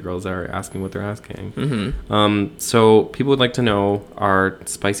 the girls are asking what they're asking. So people would like to know our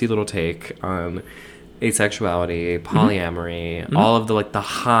spicy little take on asexuality, polyamory, all of the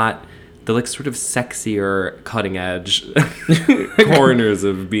hot, the sort of sexier, cutting edge corners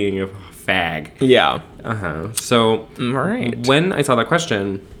of being a fag. Yeah. So right. When I saw that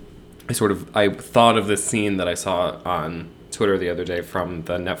question, I thought of this scene that I saw on Twitter the other day from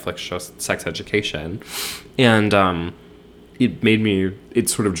the Netflix show Sex Education, and it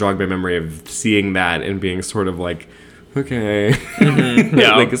sort of jogged my memory of seeing that and being sort of like, okay,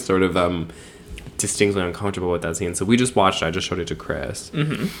 yeah, like sort of distinctly uncomfortable with that scene. So we just watched it. I just showed it to Chris.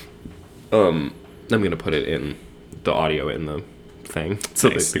 I'm gonna put it in the audio in the thing so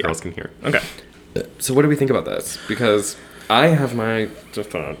that the girls can hear. Okay. So what do we think about this? Because I have my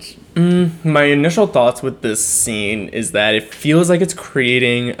thoughts. My initial thoughts with this scene is that it feels like it's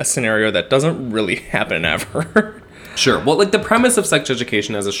creating a scenario that doesn't really happen ever. Sure. Well, the premise of Sex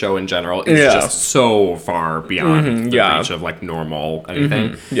Education as a show in general is just so far beyond the reach of normal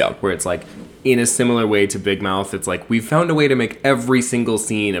anything. Yeah. Where it's in a similar way to Big Mouth, it's we've found a way to make every single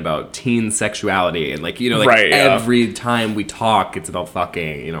scene about teen sexuality, and every time we talk, it's about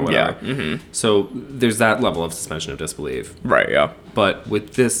fucking, whatever. Yeah. So there's that level of suspension of disbelief. Right. Yeah. But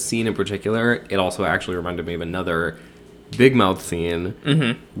with this scene in particular, it also actually reminded me of another Big Mouth scene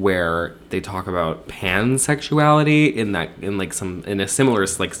where they talk about pansexuality in a similar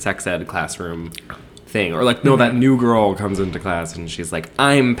sex ed classroom thing, or that new girl comes into class and she's like,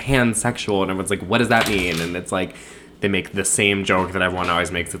 I'm pansexual, and everyone's like, what does that mean? And it's they make the same joke that everyone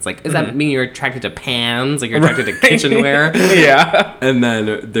always makes. It's like, does that mean you're attracted to pans? Like you're attracted to kitchenware? Yeah. And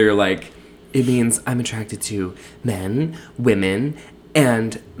then they're like, it means I'm attracted to men, women,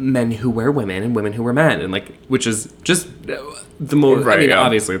 and men who wear women and women who wear men. And like, which is just the most, Right, I mean, yeah.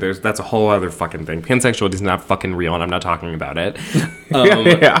 obviously that's a whole other fucking thing. Pansexuality is not fucking real and I'm not talking about it.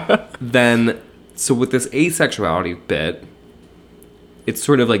 Yeah. Then, so with this asexuality bit, it's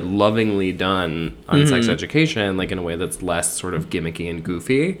sort of like lovingly done on sex education, like in a way that's less sort of gimmicky and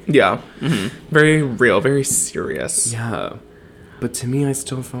goofy. Yeah. Very real, very serious. Yeah. But to me, I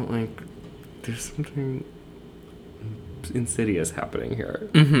still felt like there's something insidious happening here.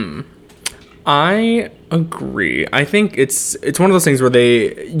 I agree. I think it's one of those things where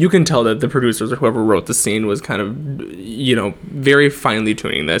you can tell that the producers or whoever wrote the scene was kind of, very finely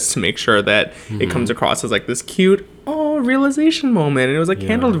tuning this to make sure that it comes across as like this cute, realization moment. And it was like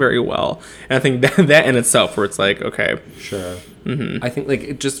handled very well. And I think that in itself where it's like, okay. Sure. I think like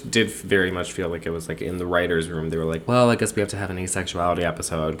it just did very much feel like it was like in the writer's room. They were like, well, I guess we have to have an asexuality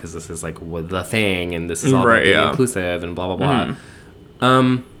episode because this is like the thing and this is all about being inclusive and blah, blah,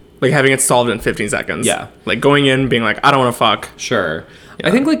 blah. Like having it solved in 15 seconds. Yeah. Like going in, being like, I don't want to fuck. Sure.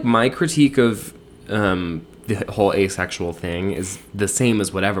 I think like my critique of the whole asexual thing is the same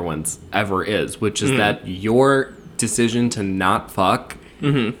as what everyone's ever is, which is that your decision to not fuck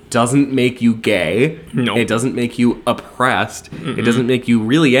doesn't make you gay. No. It doesn't make you oppressed. It doesn't make you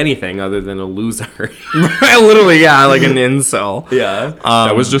really anything other than a loser. Literally, yeah, like an incel. Yeah.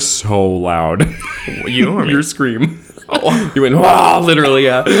 That was just so loud. You or me? Your scream. Oh. You went, wow, literally,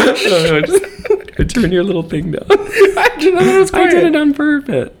 yeah. Turn your little thing down. I did it on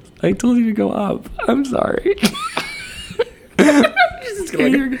purpose. I told you to go up. I'm sorry.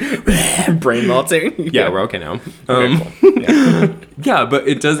 Brain melting. Yeah, we're okay now. Okay, cool. Yeah. Yeah, but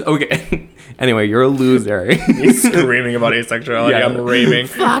it does. Okay. Anyway, you're a loser. He's screaming about asexuality. Yeah. I'm raving.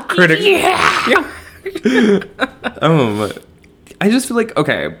 Critics. Yeah. I just feel like,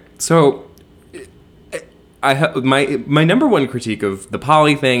 okay, so I have my number one critique of the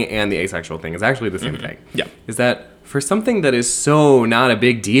poly thing and the asexual thing is actually the same thing. Yeah. Is that for something that is so not a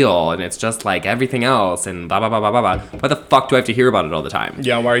big deal and it's just like everything else and blah, blah, blah, blah, blah, blah, why the fuck do I have to hear about it all the time?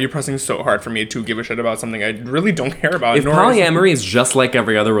 Yeah, why are you pressing so hard for me to give a shit about something I really don't care about? If polyamory is just like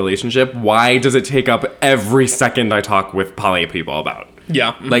every other relationship, why does it take up every second I talk with poly people about?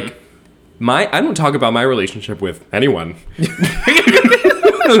 Yeah. Like, I don't talk about my relationship with anyone.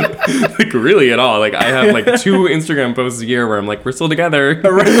 Like, really at all. Like, I have like 2 Instagram posts a year where I'm like, we're still together.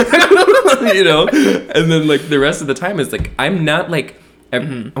 And then like the rest of the time is like, I'm not like,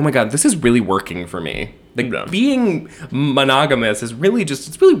 oh my God, this is really working for me. Like, being monogamous is really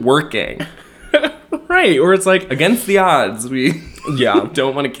it's really working. Right, or it's like Against the odds, we Yeah.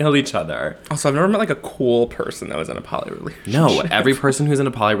 don't want to kill each other. Also, I've never met like a cool person that was in a poly relationship. No, every person who's in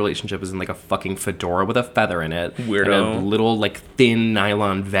a poly relationship is in like a fucking fedora with a feather in it. Weirdo. And a little like thin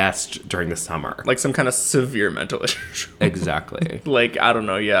nylon vest during the summer. Like some kind of severe mental issue. Exactly. Like, I don't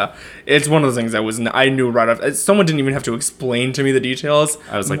know, yeah. It's one of those things I knew right off. Someone didn't even have to explain to me the details.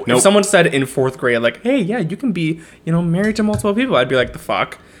 I was like, If nope. someone said in 4th grade, like, hey, yeah, you can be, married to multiple people, I'd be like, the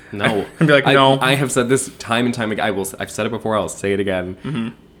fuck? No. I'd be like, no. I have said this time and time again. I've said it before. I'll say it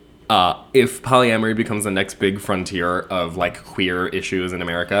again. If polyamory becomes the next big frontier of like queer issues in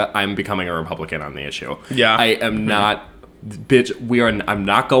America, I'm becoming a Republican on the issue. Yeah. I am not, bitch. I'm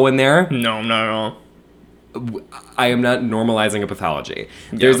not going there. No, not at all. I am not normalizing a pathology.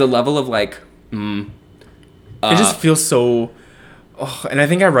 There's a level of like, It just feels so. Oh, and I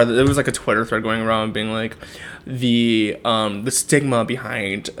think I read that there was like a Twitter thread going around being like the stigma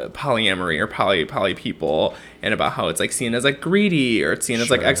behind polyamory or poly people, and about how it's like seen as like greedy or it's seen as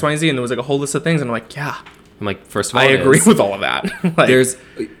like X, Y, and Z, and there was like a whole list of things, and I'm like, yeah, I'm like, first of all, I agree with all of that. Like, there's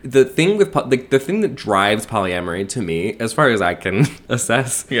the thing with the thing that drives polyamory to me, as far as I can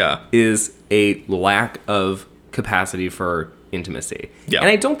assess, is a lack of capacity for intimacy. Yeah. And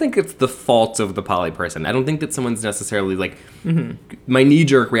I don't think it's the fault of the poly person. I don't think that someone's necessarily like, my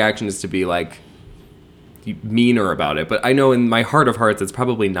knee-jerk reaction is to be like meaner about it, but I know in my heart of hearts it's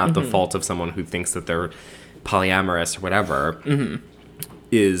probably not the fault of someone who thinks that they're polyamorous or whatever,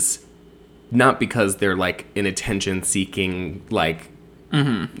 is not because they're like an attention-seeking, like,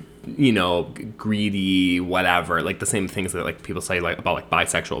 greedy, whatever, like the same things that like people say like about like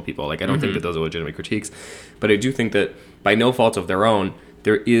bisexual people. Like, I don't think that those are legitimate critiques, but I do think that by no fault of their own,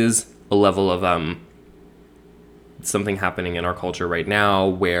 there is a level of something happening in our culture right now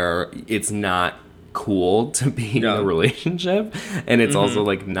where it's not cool to be in a relationship, and it's also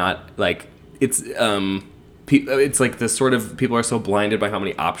like not like it's it's like this sort of people are so blinded by how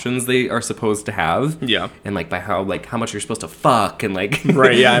many options they are supposed to have. Yeah. And like by how much you're supposed to fuck and like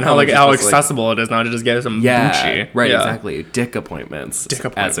Right, yeah, and how much you're how supposed to, like- accessible it is now to just get some yeah, Bucci. right, Yeah. exactly. Dick appointments, Dick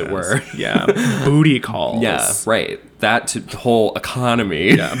as it were. appointments. Yeah. Booty calls. Yeah, right. That whole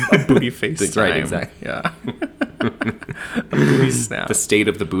economy. Yeah. A booty face. That's right, exactly. Yeah. A booty snap. The state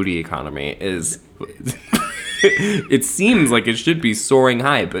of the booty economy is. It seems like it should be soaring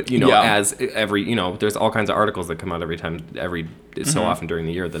high, but Yeah. as every there's all kinds of articles that come out every Mm-hmm. so often during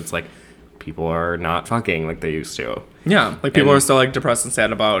the year that it's like people are not fucking like they used to. Yeah. Like people And- are still like depressed and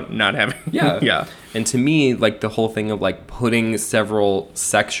sad about not having. Yeah. Yeah. And to me, like the whole thing of like putting several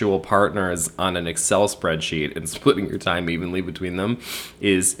sexual partners on an Excel spreadsheet and splitting your time evenly between them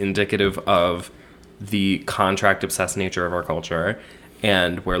is indicative of the contract obsessed nature of our culture.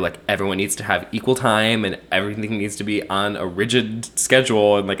 And where like everyone needs to have equal time and everything needs to be on a rigid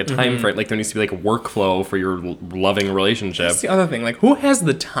schedule and like a time frame. Like there needs to be like a workflow for your loving relationship. That's the other thing. Like, who has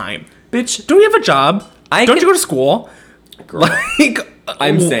the time? Bitch, don't you have a job? I don't can- you go to school? Like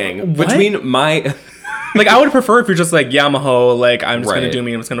I'm saying what? between my Like, I would prefer if you're just like, yeah, I'm a hoe. Like, I'm just Right. gonna do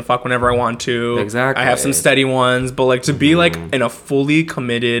me. I'm just gonna fuck whenever I want to. Exactly. I have some steady ones, but like to be like in a fully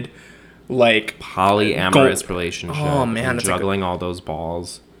committed, like polyamorous relationship. Oh, man, and it's like a- juggling all those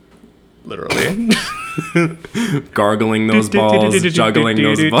balls. literally Gargling those balls, juggling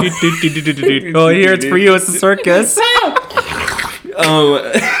those balls. Oh, here it's for you. It's a circus.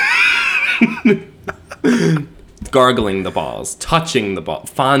 Gargling the balls, touching the ball,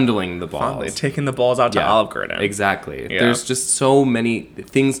 fondling the balls. Fondly taking the balls out to Olive Garden. Exactly. Yeah. There's just so many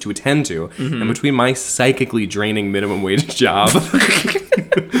things to attend to. And between my psychically draining minimum wage job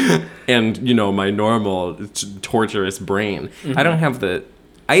and, my normal torturous brain, I don't have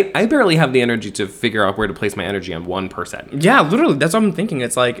I barely have the energy to figure out where to place my energy on one person. Yeah, literally. That's what I'm thinking.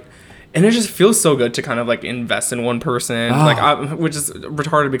 It's like, and it just feels so good to kind of like invest in one person, which is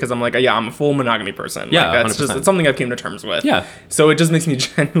retarded because I'm like, yeah, I'm a full monogamy person. Yeah, like, that's 100%. it's something I've came to terms with. Yeah. So it just makes me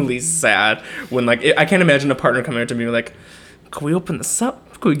genuinely sad when like I can't imagine a partner coming up to me like, could we open this up?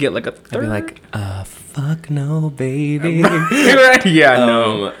 Could we get like a third? I'd be like, fuck no, baby. Yeah,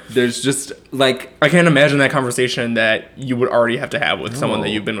 no. There's just like I can't imagine that conversation that you would already have to have with someone that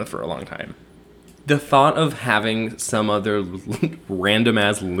you've been with for a long time. the thought of having some other random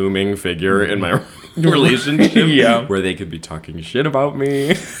ass looming figure in my relationship Yeah. where they could be talking shit about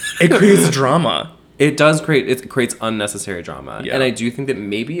me. It creates drama. It creates unnecessary drama. Yeah. And I do think that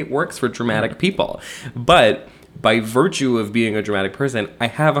maybe it works for dramatic people. But by virtue of being a dramatic person, I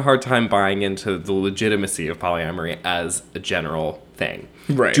have a hard time buying into the legitimacy of polyamory as a general thing.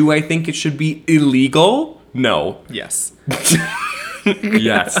 Right. Do I think it should be illegal? No. Yes.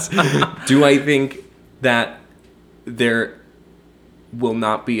 Yes. Do I think that there will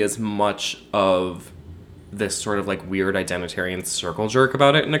not be as much of this sort of like weird identitarian circle jerk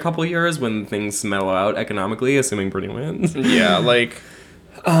about it in a couple years when things mellow out economically, assuming Bernie wins? Yeah, like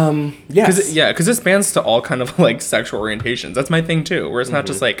Yes. because it spans to all kind of like sexual orientations. That's my thing too, where it's not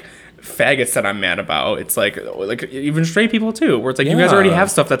just like faggots that I'm mad about. It's like even straight people too, where it's like you guys Yeah. already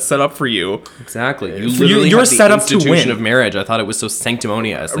have stuff that's set up for you. Exactly. You You- literally you're have the set up to institution win. of marriage. I thought it was so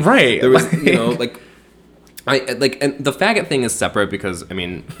sanctimonious. Like, Right. There was, and the faggot thing is separate because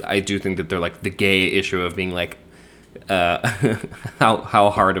I do think that they're like the gay issue of being like, how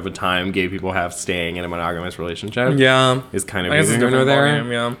hard of a time gay people have staying in a monogamous relationship. Yeah, Is kind of I guess it's neither here nor different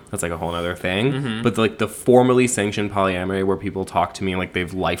there. ballgame, yeah. That's like a whole other thing. But like the formally sanctioned polyamory where people talk to me like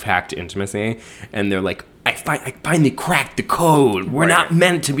they've life hacked intimacy and they're like, I finally cracked the code. We're not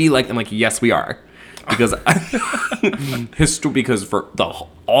meant to be like. I'm like, yes, we are, because because for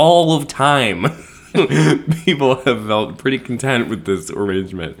all of time, people have felt pretty content with this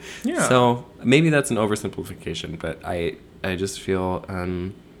arrangement. Yeah. So maybe that's an oversimplification, but I just feel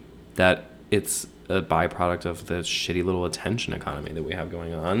that it's a byproduct of the shitty little attention economy that we have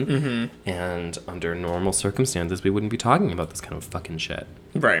going on. And under normal circumstances, we wouldn't be talking about this kind of fucking shit.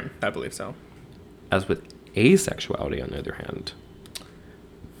 Right, I believe so. As with asexuality, on the other hand.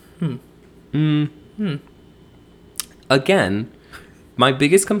 Again, my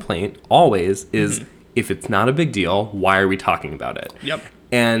biggest complaint always is if it's not a big deal, why are we talking about it? Yep.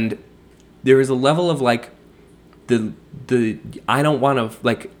 And there is a level of like the I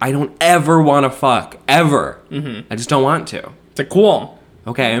don't ever want to fuck ever. I just don't want to. It's like cool.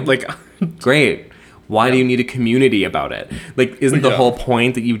 Okay, Like, great. Why do you need a community about it? Like, isn't the Yeah. whole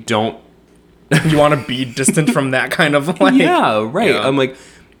point that you don't? you want to be distant from that kind of like. Yeah, right. Yeah. I'm like,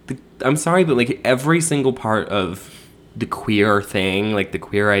 I'm sorry, but like every single part of the queer thing, like the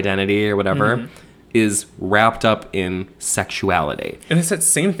queer identity or whatever, is wrapped up in sexuality. And it's that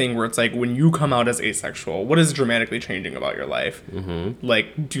same thing where it's like, when you come out as asexual, what is dramatically changing about your life? Mm-hmm.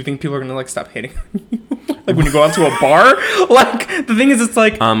 Like, do you think people are gonna like stop hating on you? Like when you go out to a bar? Like, the thing is, it's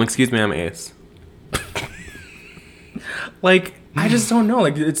like, Excuse me, I'm ace. like, I just don't know.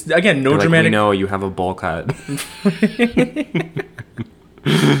 Like, it's, again, no They're like, dramatic. we know you have a bowl cut.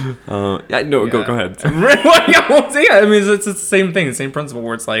 Yeah, no, Yeah. go ahead. Yeah, I mean, it's the same thing, the same principle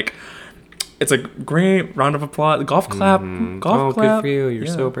where it's like, it's a great round of applause, golf clap, golf clap. Good for you. You're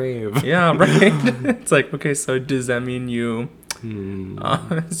Yeah. so brave. Yeah, right. It's like, okay, so does that mean you,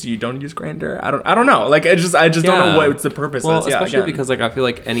 so you don't use Grindr? I don't know. Like, I just don't know what the purpose Well, is. Yeah, especially again. because like I feel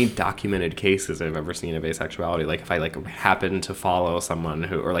like any documented cases I've ever seen of asexuality, like if I like happen to follow someone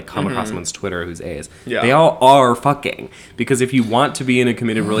who or like come across someone's Twitter who's ace, Yeah. they all are fucking. Because if you want to be in a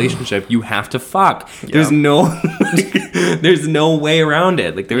committed relationship, you have to fuck. There's no there's no way around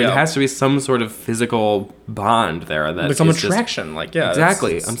it. Like there Yeah. has to be some sort of physical bond there that like some is just- attraction. Like, yeah,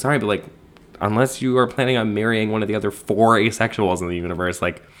 Exactly. it's- I'm sorry, but like, unless you are planning on marrying one of the other 4 asexuals in the universe,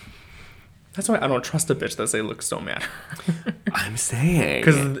 like, That's why I don't trust a bitch that say looks don't matter. I'm saying.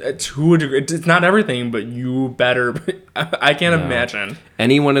 Because to a degree, it's not everything, but you better. I can't imagine.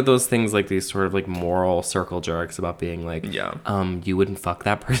 Any one of those things, like these sort of like moral circle jerks about being like, Yeah. You wouldn't fuck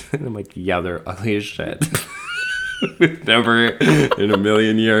that person. I'm like, yeah, they're ugly as shit. Never in a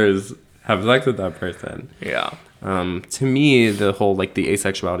million years have sex with that person. Yeah. To me, the whole like the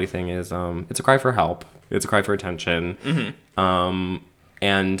asexuality thing is it's a cry for help. It's a cry for attention.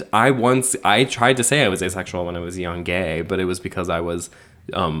 And I tried to say I was asexual when I was young gay, but it was because I was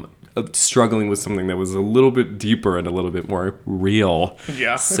struggling with something that was a little bit deeper and a little bit more real.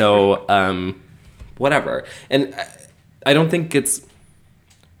 Yeah. So whatever. And I don't think it's.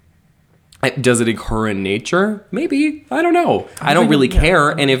 Does it occur in nature? Maybe. I don't know. I don't really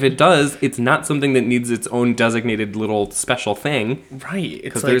care. And if it does, it's not something that needs its own designated little special thing. Right. It's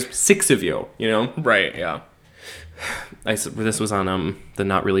Because like, there's 6 of you, you know? right. Yeah. This was on the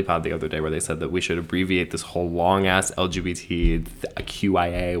Not Really pod the other day where they said that we should abbreviate this whole long-ass LGBT,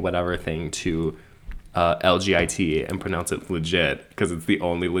 QIA, whatever thing to LGIT and pronounce it legit because it's the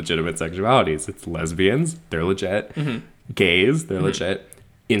only legitimate sexualities. It's lesbians, they're legit. Gays, they're legit.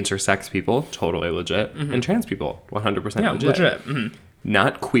 Intersex people, totally legit. And trans people, 100% Yeah. legit. Legit.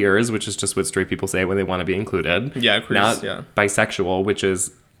 Not queers, which is just what straight people say when they want to be included. Yeah, queers, Not yeah. bisexual, which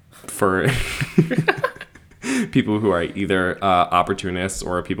is for people who are either opportunists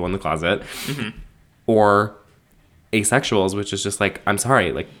or people in the closet. Or asexuals, which is just like, I'm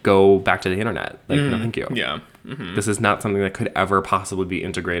sorry, like, go back to the internet. Like, no, thank you. Yeah. This is not something that could ever possibly be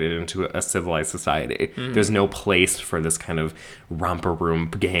integrated into a civilized society. There's no place for this kind of romper room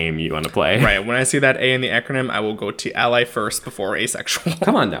game you want to play. Right. When I see that A in the acronym, I will go to ally first before asexual.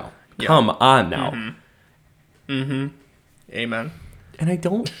 Come on now. Yeah. Come on now. Amen. And I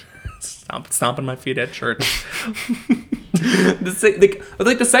don't... Stomping my feet at church.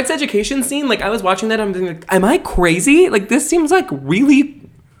 the sex education scene, like, I was watching that, I'm thinking, like, am I crazy? Like, this seems, like, really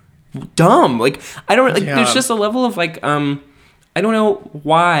dumb. Like, I don't, like, Yeah. there's just a level of, like, I don't know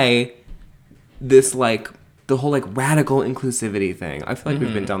why this, like, the whole, like, radical inclusivity thing. I feel like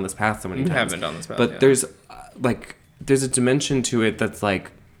we've been down this path so many times. have been down this path, But yeah. there's, there's a dimension to it that's,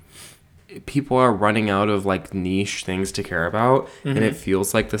 like, people are running out of like niche things to care about, and it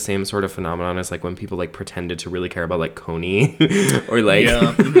feels like the same sort of phenomenon as like when people like pretended to really care about like Coney or like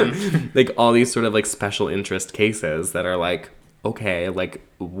Yeah. like all these sort of like special interest cases that are like, okay, like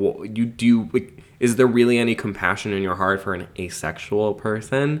like, is there really any compassion in your heart for an asexual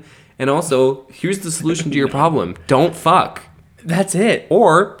person? And also, here's the solution to your problem: don't fuck, That's it.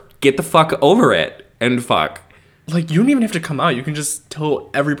 or get the fuck over it and fuck. Like, you don't even have to come out. You can just tell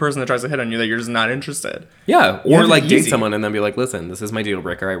every person that tries to hit on you that you're just not interested. Yeah, Yeah, or like date easy. someone and then be like, listen, this is my deal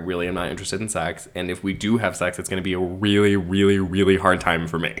breaker. I really am not interested in sex. And if we do have sex, it's going to be a really, really, really hard time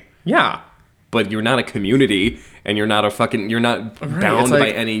for me. Yeah. But you're not a community and you're not you're not Right, bound it's by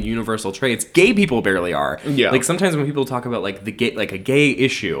like- any universal traits. Gay people barely are. Yeah. Like sometimes when people talk about like like a gay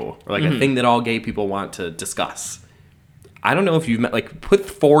issue or like a thing that all gay people want to discuss. I don't know if you've met, like, put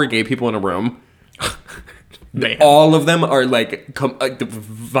 4 gay people in a room. Man. All of them are like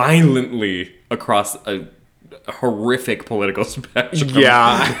violently across a horrific political spectrum.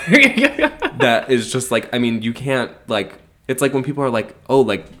 Yeah. That is just like, I mean, you can't like. It's like when people are like, oh,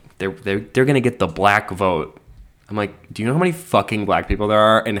 like they're gonna get the black vote. I'm like, do you know how many fucking black people there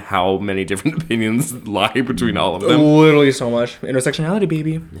are and how many different opinions lie between all of them? Literally so much. Intersectionality,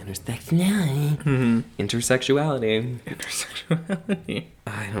 baby. Intersectionality. Intersexuality. Intersectionality.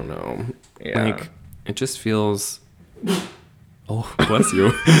 I don't know. Yeah. Like, it just feels. Oh, bless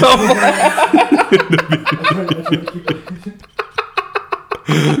you.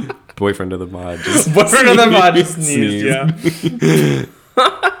 Boyfriend of the mod. Just Boyfriend of the mod just sneezed. Yeah.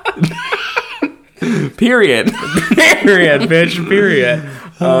 period. Period, bitch. Period.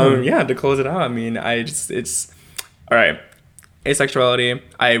 Yeah. To close it out, I mean, it's all right. Asexuality.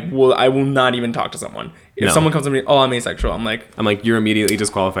 I will not even talk to someone. If No. someone comes to me, oh, I'm asexual. I'm like, you're immediately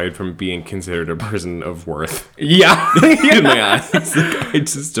disqualified from being considered a person of worth. yeah. In my eyes. Like, I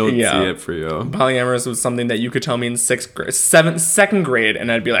just don't Yeah. see it for you. Polyamorous was something that you could tell me in second grade,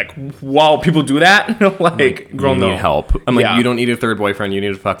 and I'd be like, wow, people do that? Like, girl, You no. need help. I'm like, Yeah. you don't need a third boyfriend. You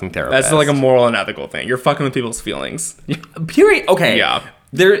need a fucking therapist. That's like a moral and ethical thing. You're fucking with people's feelings. period. Okay. Yeah.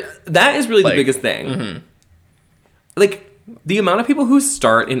 That is really Like, the biggest thing. Like, the amount of people who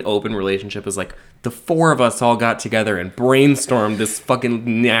start an open relationship is like, the four of us all got together and brainstormed this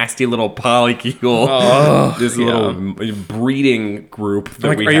fucking nasty little polycule, this little breeding group that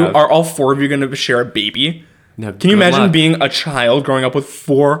Like, we have. are all four of you going to share a baby? No, Can you good imagine luck. being a child growing up with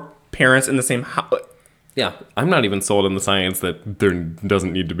four parents in the same house? Yeah, I'm not even sold on the science that there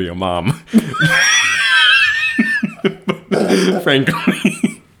doesn't need to be a mom.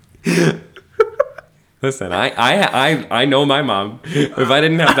 Frankly. Listen, I know my mom. If I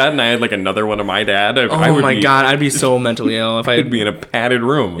didn't have that and I had like another one of my dad, I Oh would my be, god, I'd be so mentally ill if I I'd be in a padded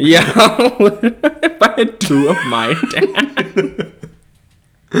room. Yeah, if I had two of my dad.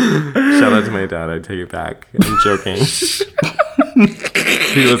 Shout out to my dad. I take it back. I'm joking.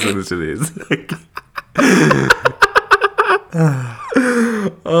 He listens to these.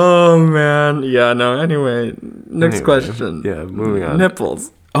 Oh man, yeah. No. Anyway, next question. Yeah, moving on.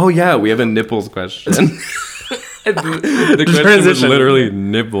 Nipples. Oh yeah, we have a nipples question. the question was Transition. literally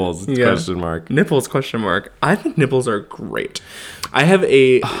nipples? Yeah. Question mark. Nipples? Question mark. I think nipples are great. I have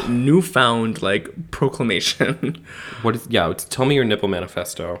a newfound like proclamation. What is? Yeah, tell me your nipple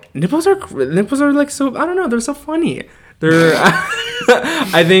manifesto. Nipples are like so. I don't know. They're so funny. They're.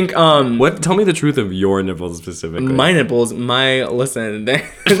 I think. What? Tell me the truth of your nipples specifically. My nipples. Listen. They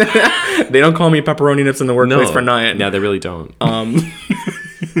don't call me pepperoni nips in the workplace for nothing. Yeah, they really don't.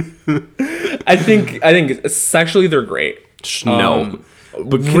 I think sexually they're great. No. But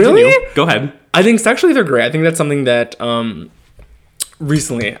continue. Really? Go ahead. I think sexually they're great. I think that's something that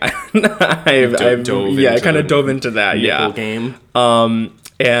recently I've dove yeah, I into kind of the dove into that. Nipple Yeah. game.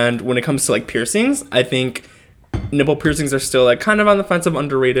 And when it comes to like piercings, I think nipple piercings are still like kind of on the fence of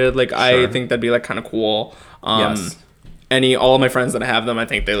underrated. Like I think that'd be like kind of cool. Yes. All of my friends that have them, I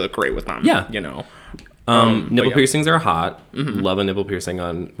think they look great with them. Yeah. You know. Nipple yeah. piercings are hot. Love a nipple piercing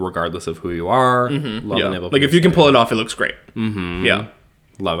on regardless of who you are. Love Yeah. a nipple Like if you can pull it off, it looks great. Mm-hmm. Yeah.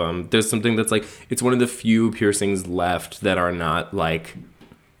 Love them. There's something that's like, it's one of the few piercings left that are not like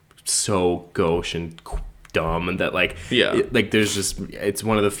so gauche and dumb and that like, Yeah. there's just, it's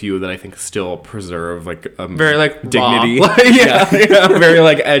one of the few that I think still preserve like Very like dignity. raw. yeah. Very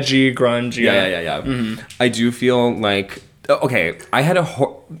like edgy, grunge. Yeah. I do feel like, okay, I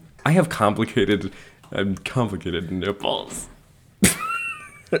have complicated nipples.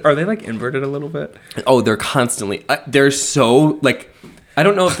 Are they like inverted a little bit? Oh, they're constantly, they're so like, I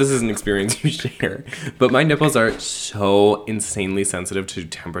don't know if this is an experience you share, but my nipples are so insanely sensitive to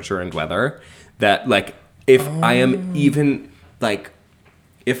temperature and weather that like if I am even like,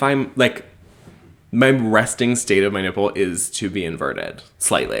 if I'm like, my resting state of my nipple is to be inverted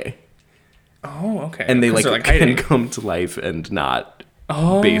slightly. Oh, okay. And they 'Cause like, they're, can hiding. come to life and not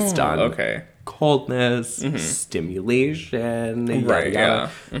Oh, based on okay. coldness, stimulation, yada, Right,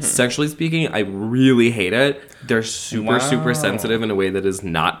 yada. yeah. Sexually speaking, I really hate it. They're super Wow. sensitive in a way that is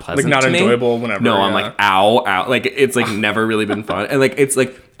not pleasant. Like, not to me. enjoyable whenever, No, I'm yeah. like ow. Like it's like never really been fun. And like it's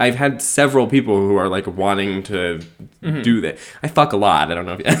like I've had several people who are like wanting to do that. I fuck a lot. I don't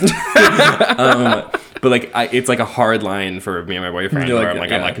know if but like it's like a hard line for me and my boyfriend You're where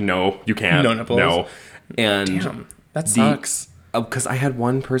like, I'm yeah. like no, you can't. No nipples. No. And Damn, that sucks. because I had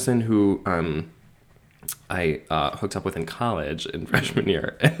one person who I hooked up with in college in freshman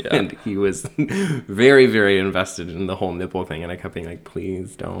year, and he was very, very invested in the whole nipple thing, and I kept being like,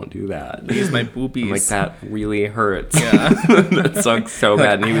 "Please don't do that." Use my boobies. I'm like, that really hurts. Yeah. That sucks so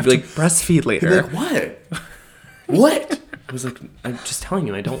bad. And he would be like, breastfeed later. "What? What?" I was like, "I'm just telling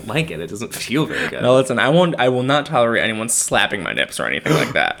you, I don't like it. It doesn't feel very good." No, listen, I will not tolerate anyone slapping my nips or anything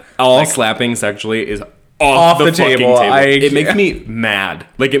like that. All slapping sexually is off the the fucking table. It makes me mad.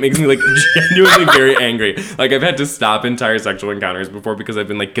 Like, it makes me, like, genuinely very angry. Like, I've had to stop entire sexual encounters before because I've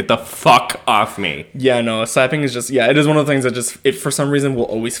been like, get the fuck off me. Yeah, no, slapping is just, it is one of the things that just, it for some reason will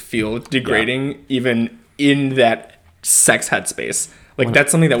always feel degrading, even in that sex headspace. Like, that's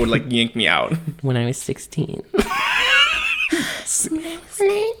something that would, like, yank me out. When I was 16.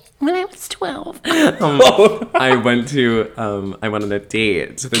 When I was 12. I went on a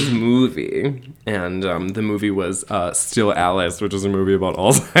date to this movie, and the movie was Still Alice, which is a movie about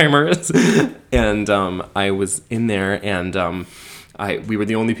Alzheimer's. And I was in there, and we were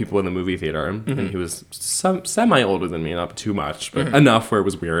the only people in the movie theater, and he was semi older than me, not too much, but enough where it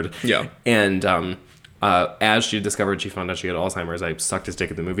was weird. Yeah. And as she discovered, she found out she had Alzheimer's, I sucked his dick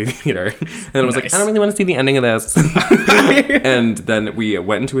at the movie theater. And I was like, I don't really want to see the ending of this. And then we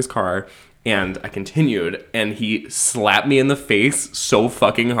went into his car, and I continued, and he slapped me in the face so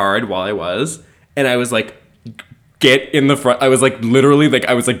fucking hard while I was. And I was like, get in the front. I was like, literally, like,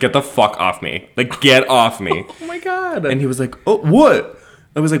 I was like, get the fuck off me. Like, get off me. Oh my God. And he was like, oh, what?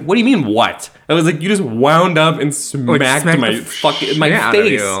 I was like, what do you mean, what? I was like, you just wound up and smacked my face.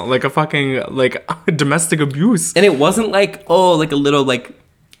 Like a fucking, like, domestic abuse. And it wasn't like, oh, like a little, like...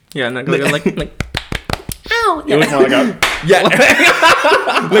 Yeah, not like Ow! It was more like a... Yeah.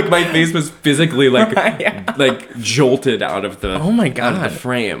 Like, my face was physically, like, like jolted out of the... Oh my God. Out of the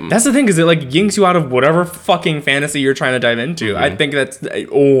frame. That's the thing, is it, like, yanks you out of whatever fucking fantasy you're trying to dive into. I think that's...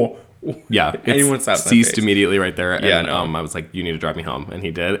 Yeah, anyone slapped my ceased face. immediately right there. And, Yeah, no. I was like, you need to drive me home. And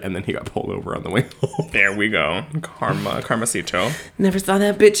he did. And then he got pulled over on the way home. There we go. Karmacito. Never saw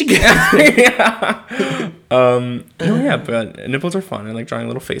that bitch again. No, yeah, but nipples are fun. I like drawing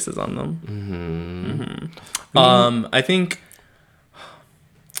little faces on them. I think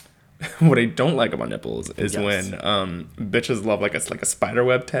what I don't like about nipples is when bitches love like a spider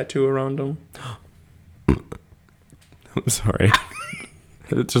web tattoo around them. I'm sorry.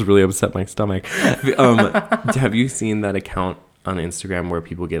 It just really upset my stomach. Have you seen that account on Instagram where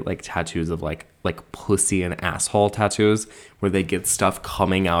people get like tattoos of like pussy and asshole tattoos, where they get stuff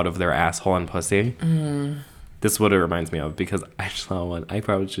coming out of their asshole and pussy? This is what it reminds me of, because I saw one. I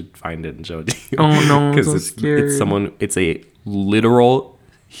probably should find it and show it to you. Oh no, because it's a literal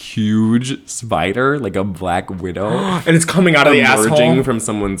huge spider, like a black widow, and it's coming out of the asshole, emerging from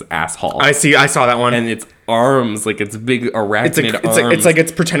someone's asshole. I saw that one. And its arms, like its big arachnid arms. It's like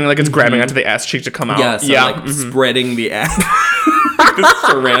it's pretending like it's grabbing onto the ass cheek to come out. Yeah, so like spreading the ass. This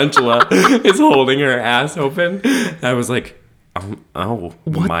tarantula is holding her ass open. I was like, oh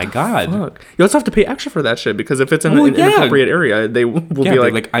my God. Fuck? You also have to pay extra for that shit, because if it's in an inappropriate area, they will be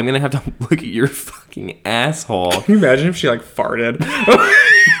like, I'm gonna have to look at your fucking asshole. Can you imagine if she like farted?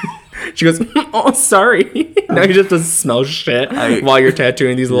 She goes, oh, sorry. Now you just have to smell shit while you're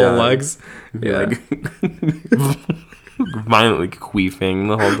tattooing these little legs. Yeah. Like, violently queefing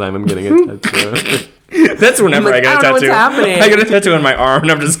the whole time I'm getting a tattoo. That's whenever like, I get a tattoo. What's happening? I get a tattoo on my arm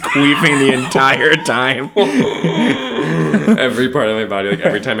and I'm just queefing the entire time. Every part of my body, like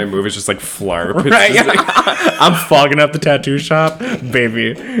every time I move, it's just like flarp. It's Right? just, like, I'm fogging up the tattoo shop,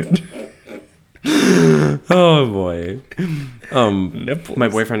 baby. oh boy. Nipples. My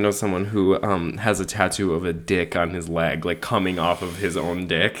boyfriend knows someone who has a tattoo of a dick on his leg, like coming off of his own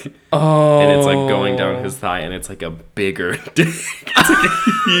dick. Oh. And it's like going down his thigh, and it's like a bigger dick. It's like a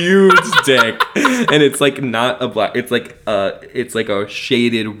huge dick. And it's like not a black, it's like a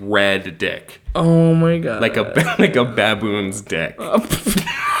shaded red dick. Oh my God. Like a baboon's dick.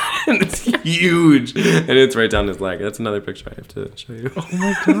 And it's huge. And it's right down his leg. That's another picture I have to show you. Oh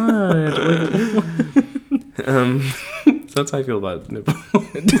my God. So that's how I feel about nipples.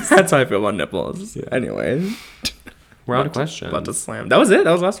 That's how I feel about nipples. Yeah. Anyway. We're out of questions. About to slam. That was it.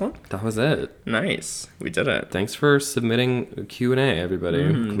 That was the last one. That was it. Nice. We did it. Thanks for submitting Q&A, everybody.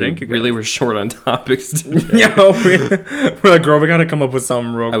 Thank you, guys. Really were short on topics today. Yeah, we're like, girl, we gotta come up with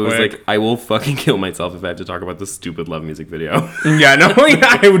something real quick. I was like, I will fucking kill myself if I have to talk about this stupid love music video. yeah, no,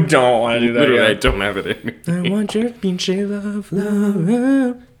 I don't want to do that. Literally, I Yet. don't have it in me. I want your pinche love.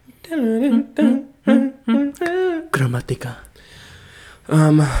 Gramatica.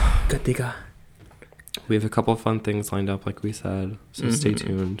 Gatica. We have a couple of fun things lined up, like we said, so stay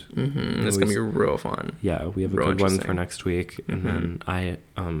tuned. It's gonna be real fun. Yeah, we have a Real good one for interesting. next week, and then I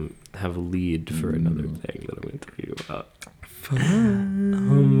have a lead for another thing that I'm going to tell you about.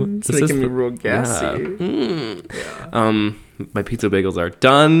 It's making me real gassy. My pizza bagels are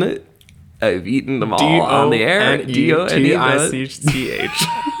done. I've eaten them all on the air. DONETICH.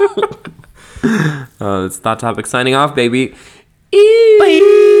 It's Thought Topic signing off, baby. Bye.